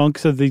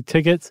chunks of the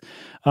tickets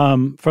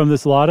from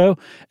this lotto.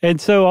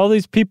 And so all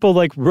these people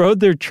like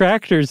rode their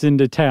tractors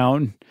into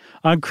town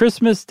on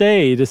Christmas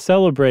Day to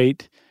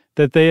celebrate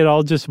that they had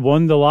all just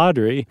won the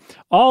lottery,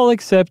 all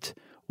except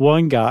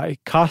one guy,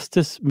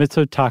 Kostas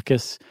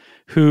Mitsotakis,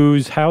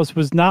 whose house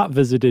was not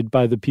visited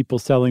by the people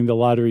selling the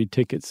lottery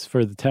tickets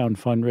for the town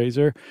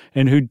fundraiser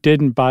and who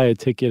didn't buy a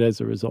ticket as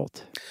a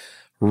result.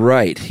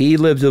 Right. He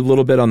lived a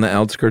little bit on the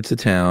outskirts of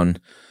town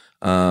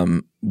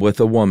with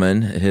a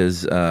woman,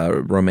 his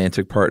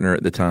romantic partner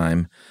at the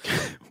time,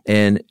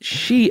 and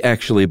she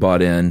actually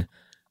bought in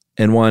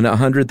and won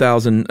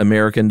 100,000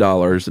 American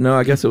dollars. No,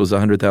 I guess it was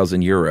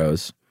 100,000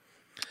 euros.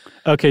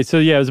 Okay, so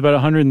yeah, it was about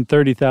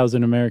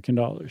 130,000 American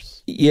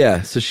dollars.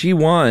 Yeah, so she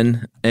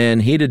won,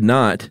 and he did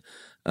not.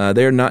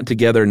 They're not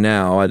together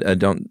now. I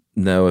don't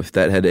know if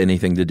that had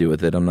anything to do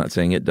with it. I'm not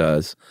saying it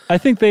does. I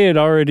think they had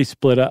already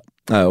split up.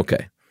 Oh,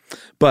 okay.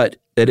 But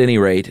at any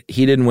rate,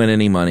 he didn't win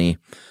any money.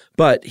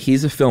 But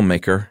he's a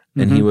filmmaker,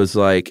 and he was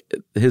like,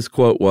 his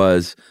quote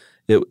was,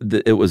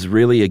 it was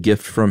really a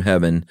gift from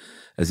heaven,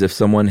 as if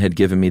someone had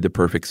given me the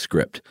perfect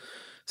script.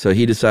 So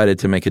he decided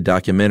to make a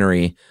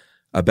documentary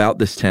about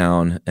this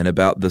town and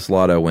about this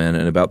lotto win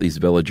and about these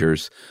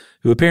villagers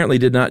who apparently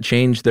did not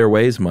change their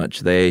ways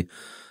much. They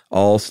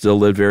all still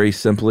lived very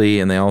simply,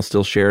 and they all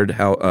still shared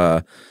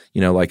how,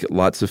 like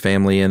lots of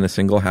family in a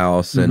single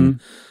house. And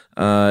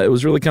it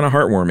was really kind of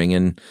heartwarming.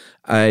 And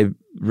I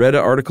read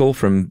an article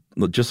from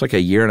just like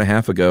a year and a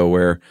half ago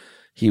where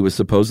he was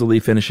supposedly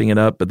finishing it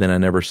up, but then I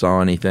never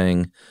saw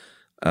anything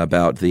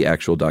about the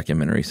actual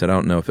documentary. So I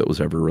don't know if it was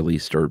ever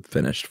released or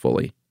finished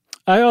fully.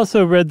 I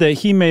also read that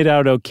he made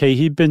out okay.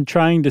 He'd been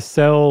trying to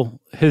sell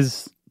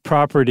his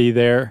property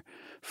there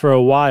for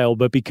a while,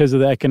 but because of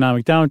the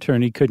economic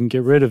downturn, he couldn't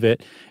get rid of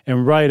it.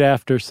 And right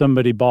after,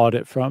 somebody bought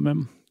it from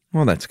him.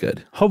 Well, that's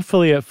good.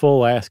 Hopefully at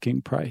full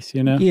asking price,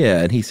 you know?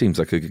 Yeah, and he seems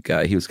like a good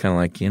guy. He was kind of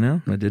like,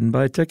 I didn't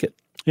buy a ticket.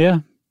 Yeah.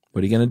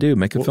 What are you going to do?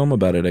 Make a film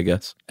about it, I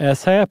guess.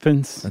 As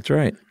happens. That's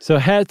right. So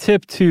hat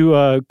tip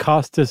to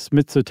Kostas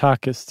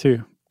Mitsotakis,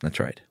 too. That's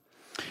right.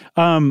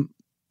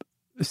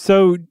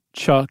 So,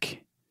 Chuck,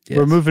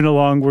 we're moving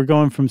along. We're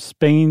going from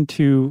Spain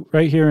to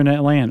right here in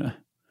Atlanta.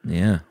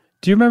 Yeah.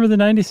 Do you remember the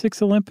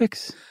 96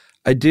 Olympics?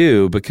 I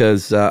do,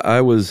 because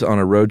I was on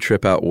a road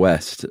trip out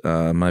west.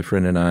 My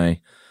friend and I,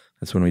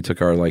 that's when we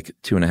took our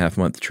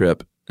 2.5-month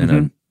trip in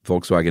a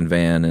Volkswagen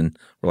van, and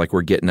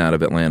we're getting out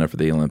of Atlanta for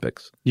the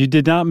Olympics. You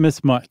did not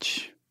miss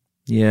much.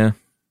 Yeah.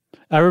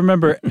 I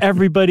remember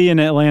everybody in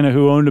Atlanta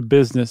who owned a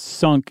business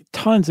sunk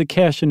tons of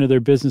cash into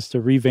their business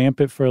to revamp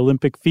it for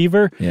Olympic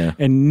fever,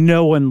 and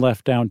no one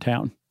left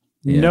downtown.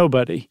 Yeah.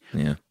 Nobody.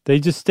 Yeah.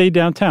 They just stayed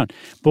downtown.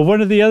 But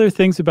one of the other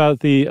things about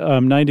the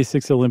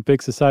 96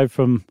 Olympics, aside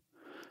from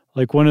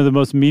one of the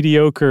most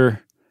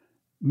mediocre,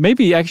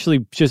 maybe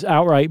actually just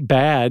outright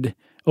bad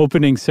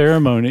opening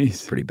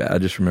ceremonies. Pretty bad. I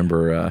just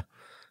remember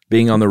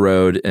being on the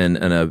road in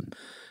a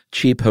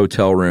cheap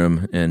hotel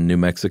room in New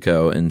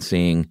Mexico and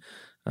seeing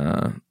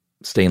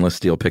stainless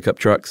steel pickup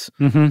trucks.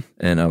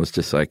 And I was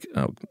just like,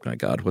 oh my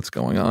God, what's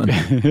going on?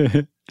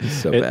 It's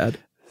so bad.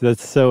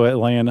 That's so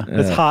Atlanta.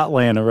 That's hot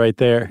Atlanta right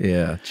there.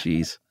 Yeah,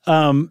 geez.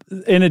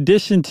 In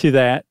addition to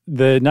that,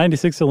 the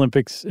 96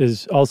 Olympics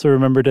is also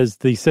remembered as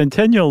the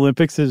Centennial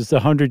Olympics. It's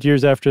 100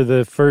 years after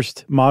the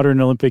first modern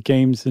Olympic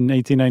Games in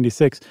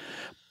 1896.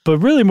 But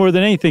really more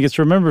than anything, it's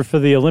remembered for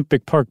the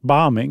Olympic Park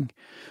bombing,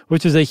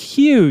 which is a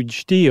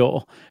huge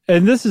deal.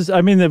 And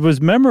it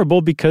was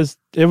memorable because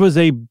it was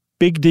a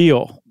big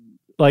deal.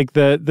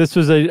 This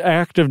was an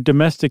act of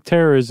domestic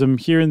terrorism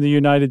here in the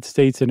United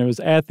States, and it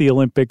was at the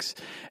Olympics,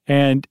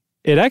 and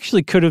it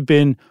actually could have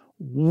been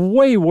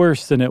way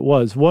worse than it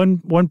was.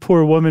 One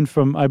poor woman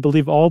from, I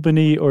believe,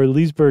 Albany or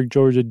Leesburg,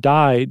 Georgia,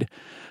 died.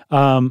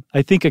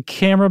 I think a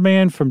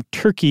cameraman from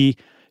Turkey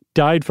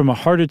died from a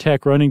heart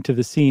attack running to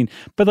the scene,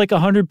 but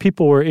 100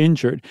 people were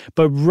injured.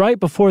 But right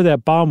before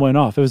that bomb went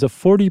off, it was a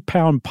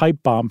 40-pound pipe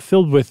bomb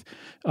filled with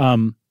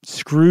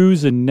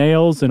screws and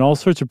nails and all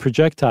sorts of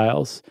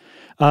projectiles.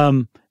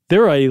 There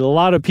were a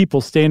lot of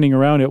people standing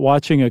around it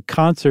watching a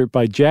concert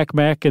by Jack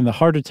Mack and the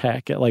Heart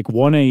Attack at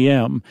 1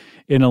 a.m.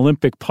 in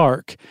Olympic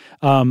Park.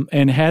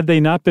 And had they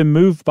not been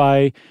moved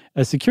by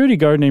a security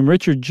guard named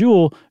Richard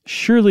Jewell,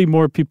 surely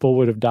more people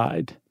would have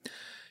died.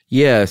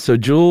 Yeah, so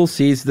Jewell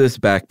sees this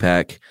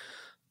backpack.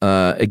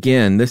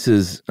 Again, this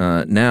is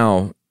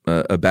now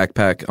a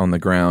backpack on the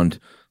ground.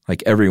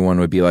 Everyone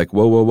would be like,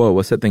 whoa, whoa, whoa,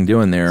 what's that thing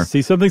doing there?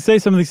 See something, say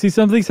something, see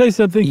something, say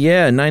something.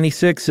 Yeah, in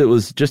 96, it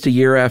was just a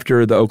year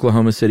after the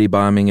Oklahoma City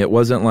bombing. It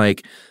wasn't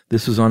like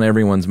this was on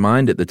everyone's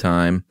mind at the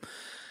time.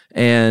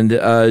 And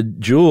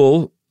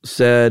Jewell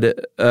said,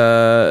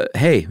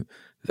 hey,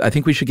 I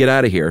think we should get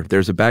out of here.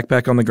 There's a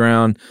backpack on the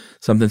ground.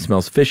 Something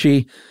smells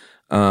fishy.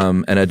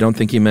 And I don't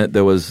think he meant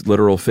there was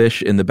literal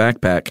fish in the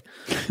backpack.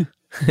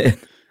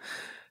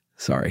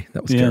 Sorry,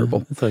 that was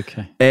terrible. It's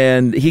okay.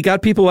 And he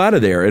got people out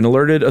of there and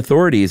alerted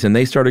authorities, and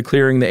they started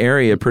clearing the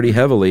area pretty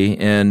heavily.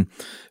 And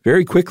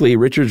very quickly,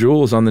 Richard Jewell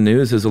was on the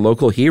news as a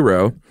local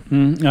hero.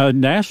 A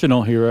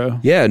national hero.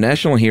 Yeah,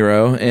 national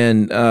hero.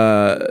 And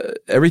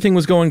everything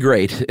was going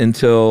great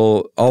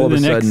until all of a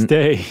sudden next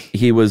day,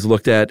 he was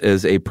looked at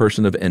as a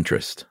person of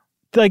interest.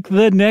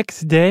 The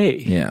next day.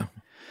 Yeah.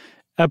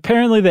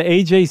 Apparently, the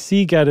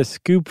AJC got a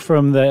scoop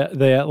from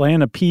the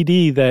Atlanta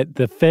PD that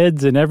the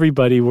feds and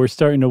everybody were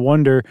starting to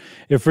wonder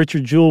if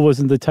Richard Jewell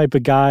wasn't the type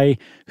of guy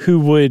who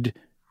would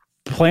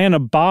plan a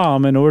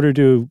bomb in order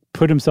to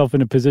put himself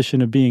in a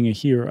position of being a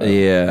hero.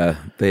 Yeah,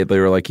 they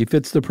were like, he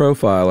fits the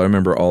profile. I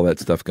remember all that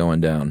stuff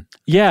going down.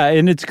 Yeah,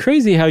 and it's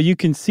crazy how you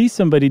can see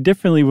somebody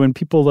differently when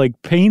people like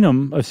paint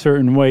him a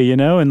certain way, you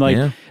know? And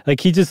like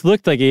he just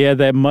looked like he had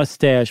that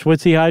mustache.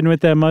 What's he hiding with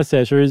that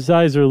mustache? Or his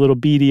eyes are a little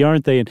beady,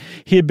 aren't they? And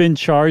he had been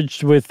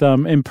charged with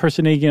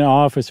impersonating an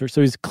officer,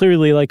 so he's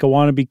clearly like a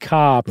wannabe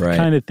cop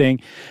kind of thing.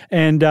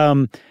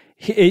 And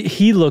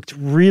he looked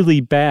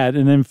really bad.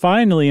 And then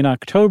finally in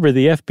October,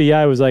 the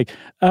FBI was like,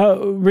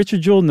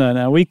 Richard Jewell,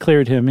 no, we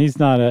cleared him. He's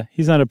not a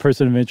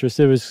person of interest.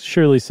 It was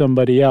surely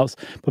somebody else.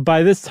 But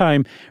by this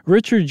time,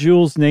 Richard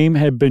Jewell's name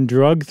had been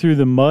dragged through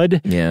the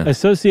mud,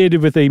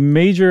 associated with a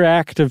major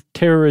act of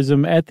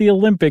terrorism at the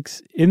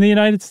Olympics in the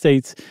United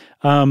States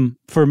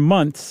for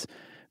months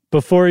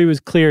before he was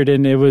cleared.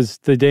 And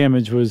the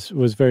damage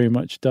was very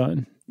much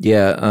done.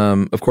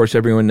 Yeah. Of course,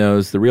 everyone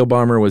knows the real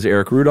bomber was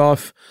Eric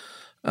Rudolph.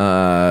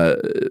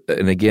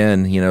 And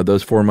again,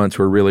 those 4 months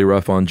were really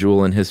rough on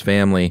Jewell and his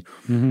family.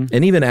 Mm-hmm.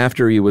 And even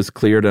after he was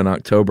cleared in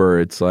October,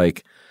 it's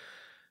like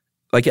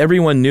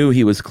everyone knew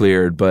he was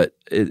cleared, but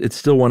it's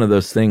still one of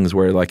those things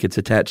where like it's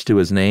attached to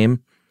his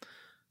name,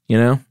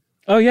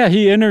 Oh yeah,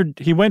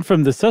 he went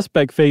from the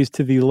suspect phase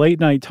to the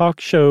late night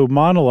talk show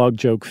monologue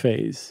joke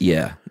phase.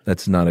 Yeah,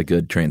 that's not a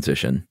good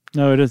transition.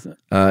 No, it isn't.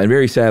 And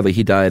very sadly,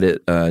 he died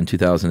in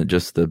 2000 at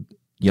just the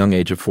young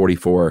age of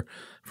 44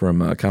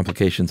 from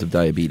complications of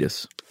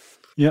diabetes.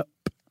 Yep.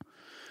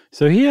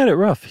 So he had it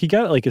rough. He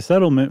got like a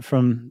settlement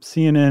from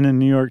CNN and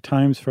New York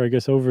Times for, I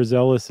guess,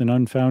 overzealous and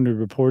unfounded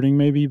reporting,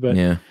 maybe. But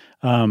he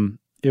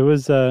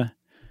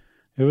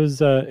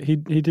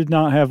did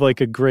not have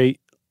like a great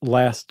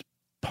last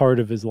part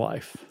of his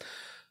life.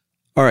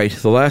 All right,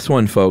 the last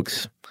one,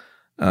 folks.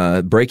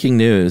 Breaking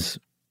news.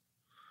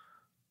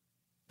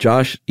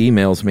 Josh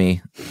emails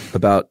me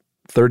about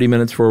 30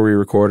 minutes before we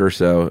record or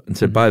so and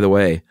said, by the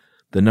way,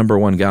 the number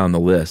one guy on the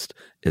list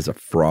is a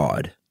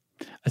fraud.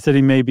 I said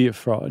he may be a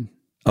fraud.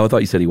 Oh, I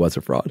thought you said he was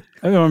a fraud.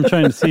 I know, I'm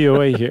trying to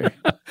COA here.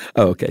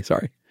 Oh, okay.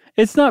 Sorry.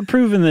 It's not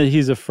proven that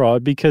he's a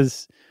fraud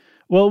because,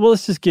 well,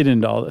 let's just get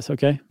into all this,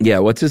 okay? Yeah.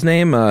 What's his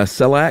name?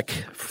 Selak?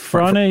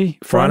 Frane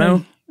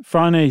Selak.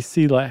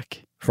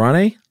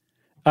 Frane?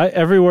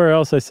 Everywhere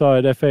else I saw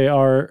it,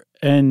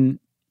 Farne.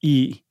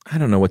 I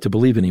don't know what to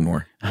believe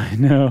anymore. I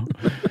know.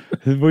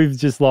 We've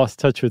just lost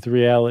touch with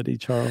reality,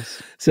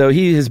 Charles. So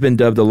he has been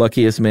dubbed the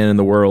luckiest man in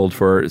the world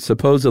for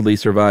supposedly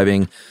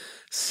surviving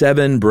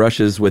 7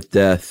 brushes with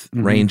death,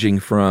 ranging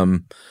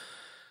from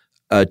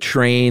a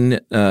train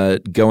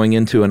going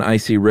into an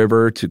icy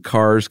river to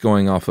cars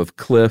going off of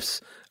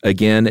cliffs,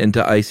 again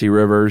into icy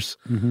rivers,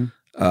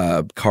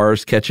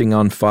 cars catching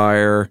on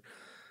fire,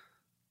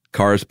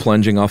 cars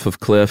plunging off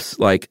of cliffs,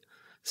 like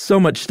so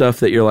much stuff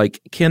that you're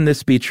like, can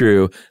this be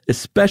true?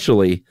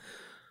 Especially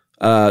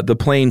the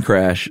plane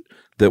crash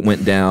that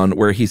went down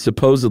where he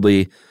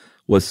supposedly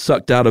was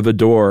sucked out of a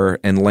door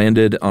and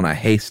landed on a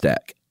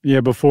haystack.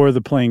 Yeah, before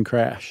the plane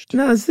crashed.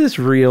 Now, is this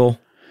real?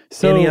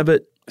 Any of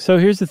it? So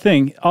here's the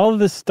thing. All of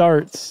this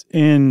starts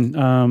in,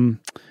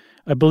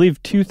 I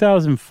believe,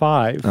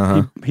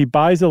 2005. He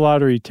buys a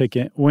lottery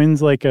ticket,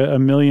 wins like a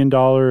 $1 million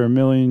or €1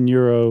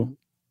 million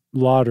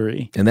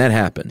lottery. And that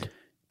happened?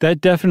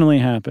 That definitely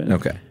happened.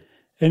 Okay.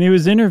 And he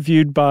was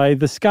interviewed by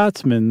The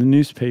Scotsman, the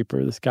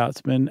newspaper, The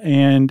Scotsman.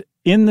 And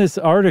in this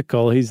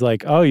article, he's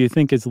like, oh, you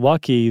think it's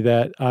lucky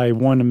that I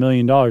won $1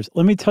 million.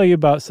 Let me tell you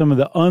about some of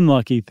the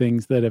unlucky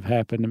things that have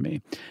happened to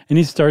me. And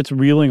he starts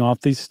reeling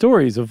off these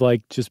stories of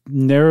like just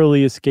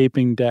narrowly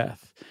escaping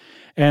death.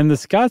 And The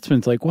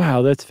Scotsman's like,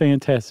 wow, that's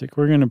fantastic.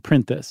 We're going to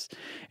print this.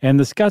 And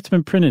The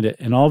Scotsman printed it.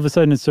 And all of a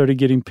sudden it started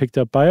getting picked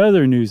up by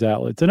other news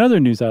outlets and other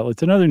news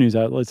outlets and other news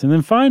outlets. And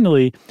then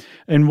finally,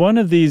 in one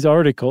of these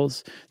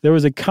articles, there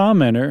was a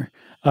commenter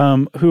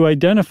who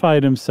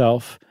identified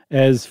himself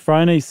as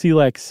Frane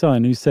Selak's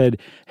son, who said,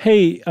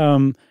 hey,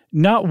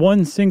 not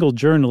one single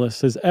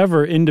journalist has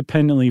ever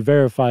independently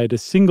verified a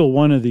single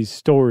one of these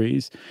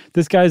stories.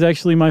 This guy's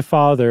actually my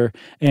father,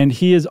 and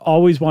he has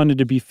always wanted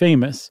to be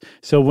famous.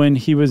 So when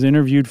he was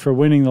interviewed for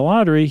winning the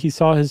lottery, he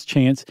saw his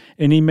chance,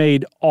 and he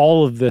made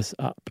all of this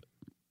up.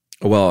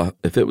 Well,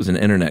 if it was an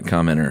internet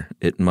commenter,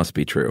 it must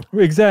be true.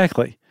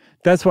 Exactly.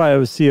 That's why I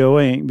was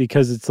COAing,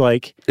 because it's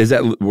like... Is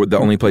that the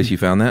only place you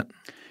found that?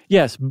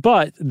 Yes,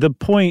 but the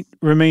point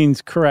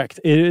remains correct.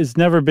 It has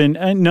never been,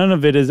 and none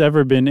of it has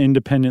ever been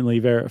independently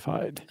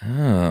verified.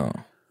 Oh.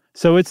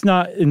 So it's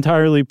not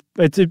entirely,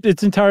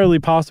 it's entirely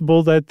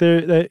possible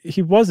that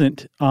he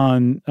wasn't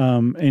on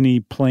any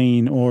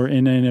plane or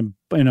in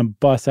a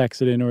bus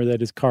accident or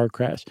that his car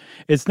crashed.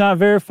 It's not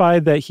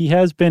verified that he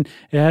has been.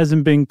 It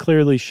hasn't been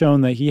clearly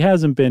shown that he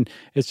hasn't been.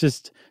 It's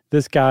just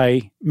this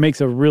guy makes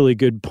a really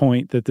good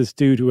point that this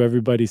dude who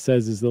everybody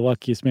says is the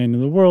luckiest man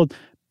in the world,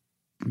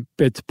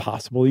 it's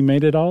possible he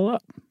made it all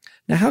up.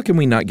 Now, how can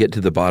we not get to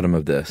the bottom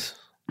of this?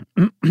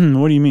 What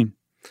do you mean?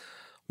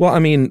 Well, I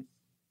mean,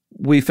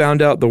 we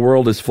found out the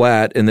world is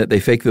flat and that they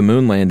faked the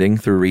moon landing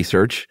through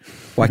research,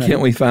 why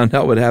can't we find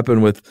out what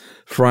happened with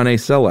Frane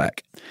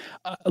Selak?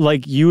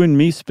 Like you and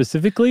me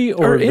specifically,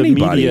 or anybody?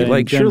 The media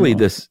like, surely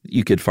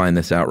you could find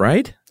this out,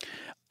 right?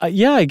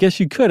 Yeah, I guess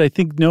you could. I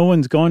think no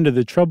one's gone to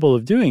the trouble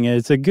of doing it.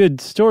 It's a good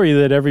story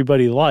that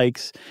everybody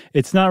likes.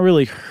 It's not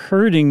really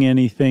hurting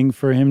anything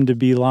for him to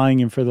be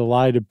lying and for the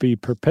lie to be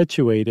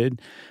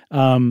perpetuated.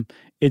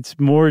 It's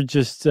more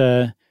just,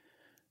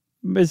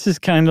 it's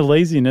just kind of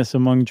laziness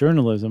among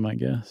journalism, I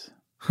guess.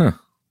 Huh.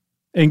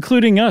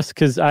 Including us,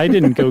 because I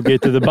didn't go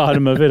get to the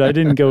bottom of it. I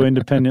didn't go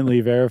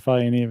independently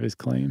verify any of his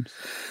claims.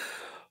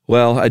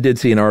 Well, I did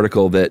see an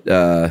article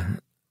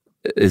that...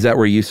 is that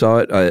where you saw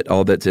it, at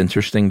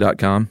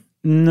allthat'sinteresting.com?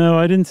 No,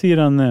 I didn't see it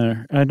on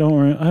there. I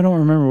don't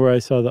remember where I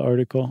saw the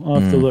article.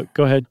 I'll have to look.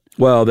 Go ahead.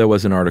 Well, there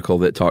was an article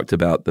that talked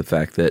about the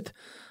fact that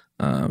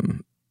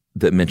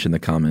that mentioned the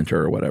commenter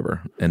or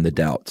whatever and the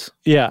doubts.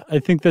 Yeah, I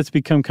think that's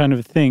become kind of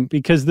a thing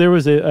because there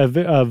was a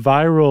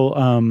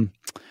viral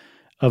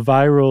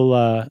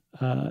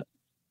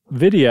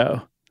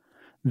video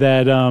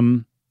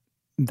that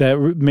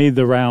that made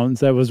the rounds.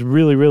 That was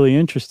really, really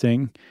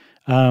interesting.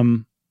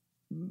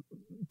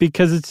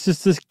 Because it's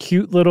just this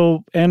cute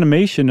little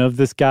animation of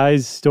this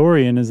guy's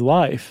story in his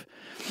life.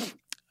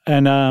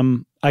 And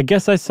I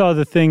guess I saw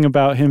the thing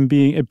about him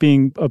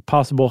being a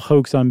possible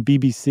hoax on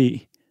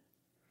BBC.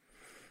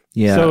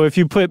 Yeah. So if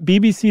you put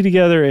BBC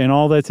together and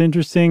All That's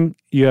Interesting,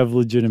 you have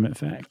legitimate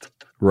fact.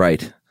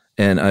 Right.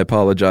 And I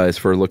apologize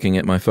for looking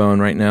at my phone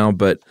right now,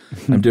 but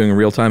I'm doing a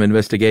real-time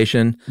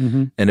investigation.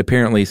 Mm-hmm. And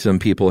apparently some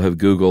people have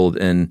Googled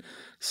and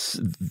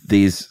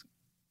these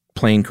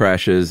plane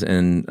crashes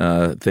and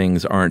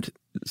things aren't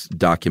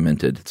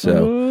documented,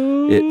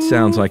 so it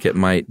sounds like it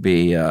might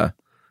be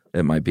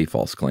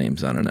false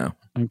claims. I don't know.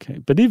 Okay,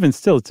 but even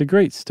still, it's a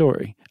great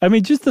story. I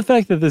mean, just the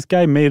fact that this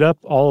guy made up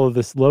all of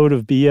this load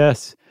of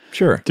BS,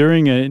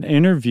 during an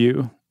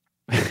interview,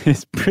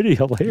 is pretty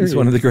hilarious. He's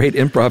one of the great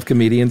improv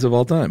comedians of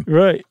all time.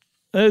 Right.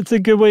 It's a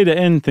good way to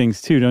end things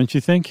too, don't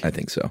you think? I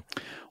think so.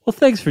 Well,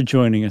 thanks for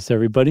joining us,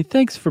 everybody.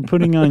 Thanks for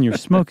putting on your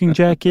smoking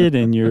jacket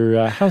and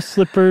your house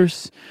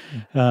slippers.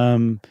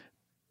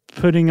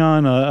 Putting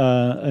on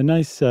a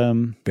nice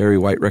Barry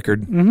White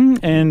record,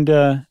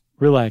 and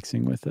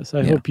relaxing with us.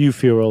 I hope you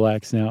feel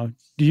relaxed now.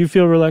 Do you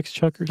feel relaxed,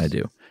 Chuckers? I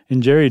do,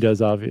 and Jerry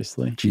does,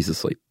 obviously. Jesus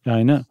sleep.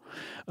 I know.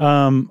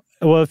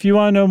 Well, if you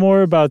want to know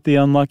more about the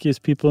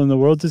unluckiest people in the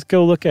world, just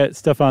go look at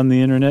stuff on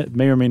the internet. It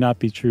may or may not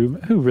be true.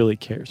 Who really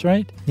cares,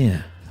 right?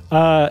 Yeah.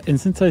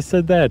 And since I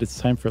said that, it's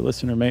time for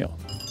listener mail.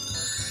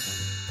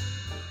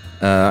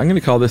 I'm going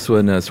to call this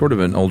one sort of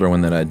an older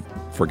one that I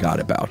forgot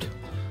about.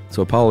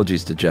 So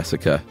apologies to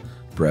Jessica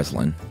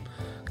Breslin,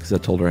 because I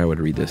told her I would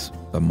read this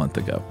a month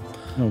ago.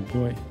 Oh,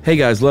 boy. Hey,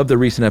 guys, loved the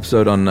recent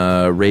episode on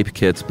rape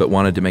kits, but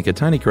wanted to make a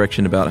tiny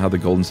correction about how the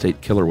Golden State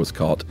Killer was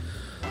caught.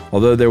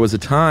 Although there was a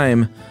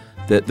time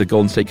that the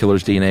Golden State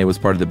Killer's DNA was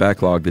part of the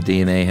backlog, the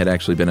DNA had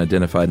actually been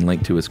identified and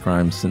linked to his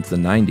crimes since the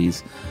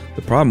 90s.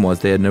 The problem was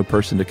they had no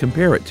person to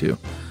compare it to.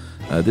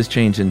 This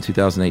changed in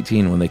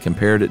 2018 when they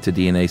compared it to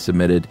DNA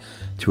submitted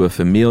to a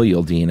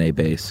familial DNA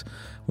base.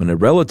 When a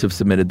relative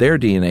submitted their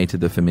DNA to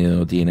the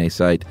familial DNA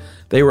site,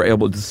 they were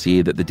able to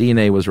see that the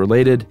DNA was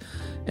related,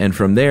 and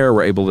from there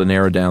were able to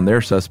narrow down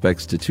their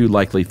suspects to 2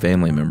 likely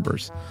family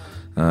members.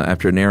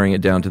 After narrowing it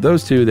down to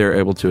those 2, they were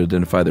able to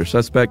identify their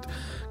suspect,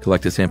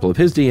 collect a sample of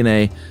his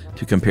DNA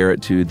to compare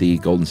it to the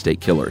Golden State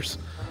Killer's.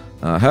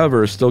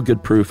 However, it's still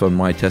good proof on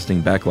why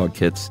testing backlog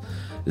kits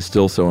is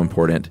still so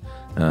important.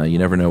 You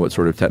never know what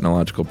sort of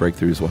technological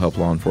breakthroughs will help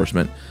law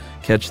enforcement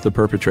catch the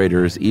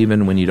perpetrators,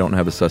 even when you don't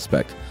have a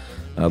suspect.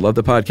 Love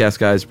the podcast,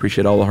 guys.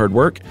 Appreciate all the hard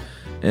work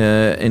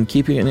and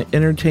keeping it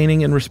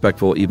entertaining and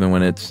respectful, even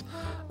when it's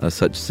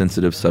such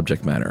sensitive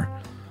subject matter.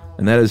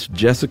 And that is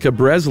Jessica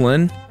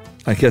Breslin.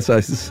 I guess I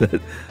said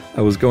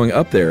I was going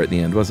up there at the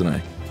end, wasn't I?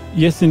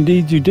 Yes,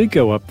 indeed, you did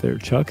go up there,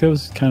 Chuck. That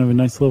was kind of a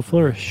nice little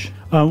flourish.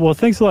 Well,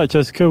 thanks a lot,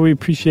 Jessica. We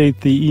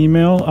appreciate the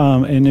email.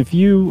 And if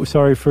you,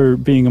 sorry for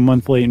being a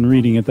month late and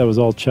reading it, that was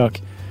all Chuck.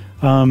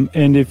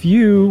 And if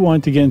you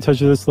want to get in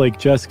touch with us like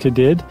Jessica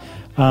did,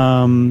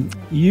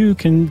 you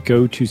can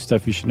go to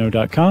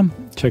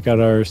stuffyoushouldknow.com, check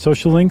out our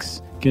social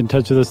links, get in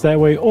touch with us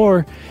that way,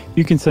 or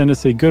you can send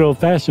us a good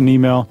old-fashioned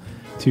email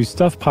to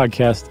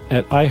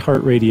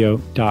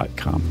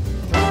stuffpodcast@iheartradio.com.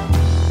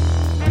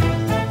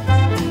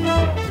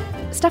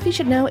 Stuff You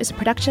Should Know is a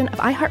production of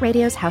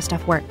iHeartRadio's How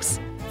Stuff Works.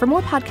 For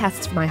more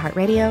podcasts from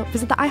iHeartRadio,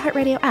 visit the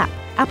iHeartRadio app,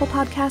 Apple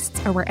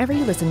Podcasts, or wherever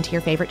you listen to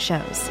your favorite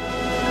shows.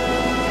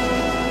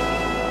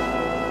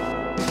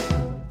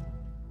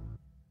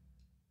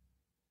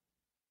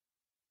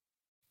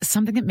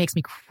 Something that makes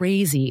me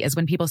crazy is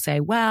when people say,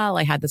 well,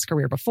 I had this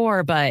career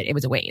before, but it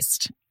was a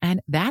waste.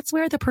 And that's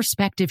where the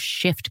perspective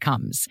shift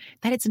comes,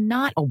 that it's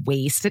not a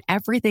waste, that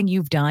everything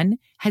you've done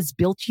has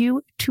built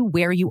you to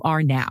where you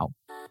are now.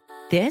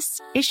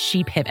 This is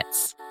She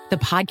Pivots, the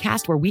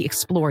podcast where we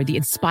explore the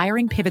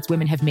inspiring pivots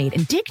women have made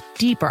and dig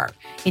deeper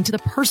into the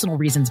personal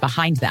reasons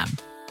behind them.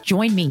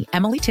 Join me,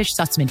 Emily Tish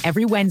Sussman,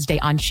 every Wednesday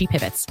on She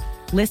Pivots.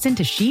 Listen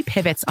to She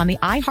Pivots on the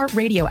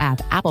iHeartRadio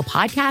app, Apple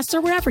Podcasts,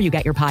 or wherever you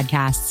get your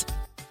podcasts.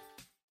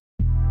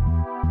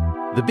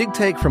 The Big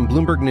Take from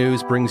Bloomberg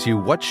News brings you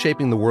what's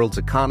shaping the world's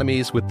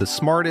economies with the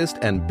smartest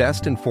and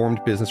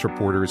best-informed business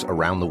reporters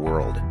around the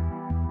world.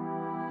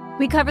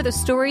 We cover the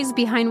stories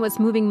behind what's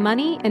moving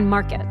money and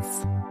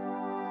markets,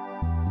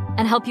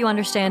 and help you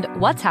understand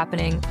what's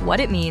happening, what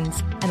it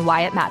means, and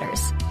why it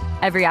matters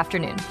every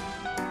afternoon.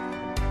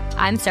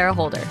 I'm Sarah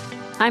Holder.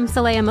 I'm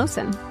Saleha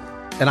Mohsin.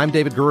 And I'm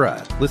David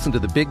Gura. Listen to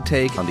The Big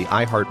Take on the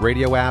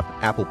iHeartRadio app,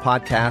 Apple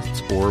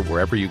Podcasts, or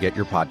wherever you get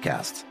your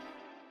podcasts.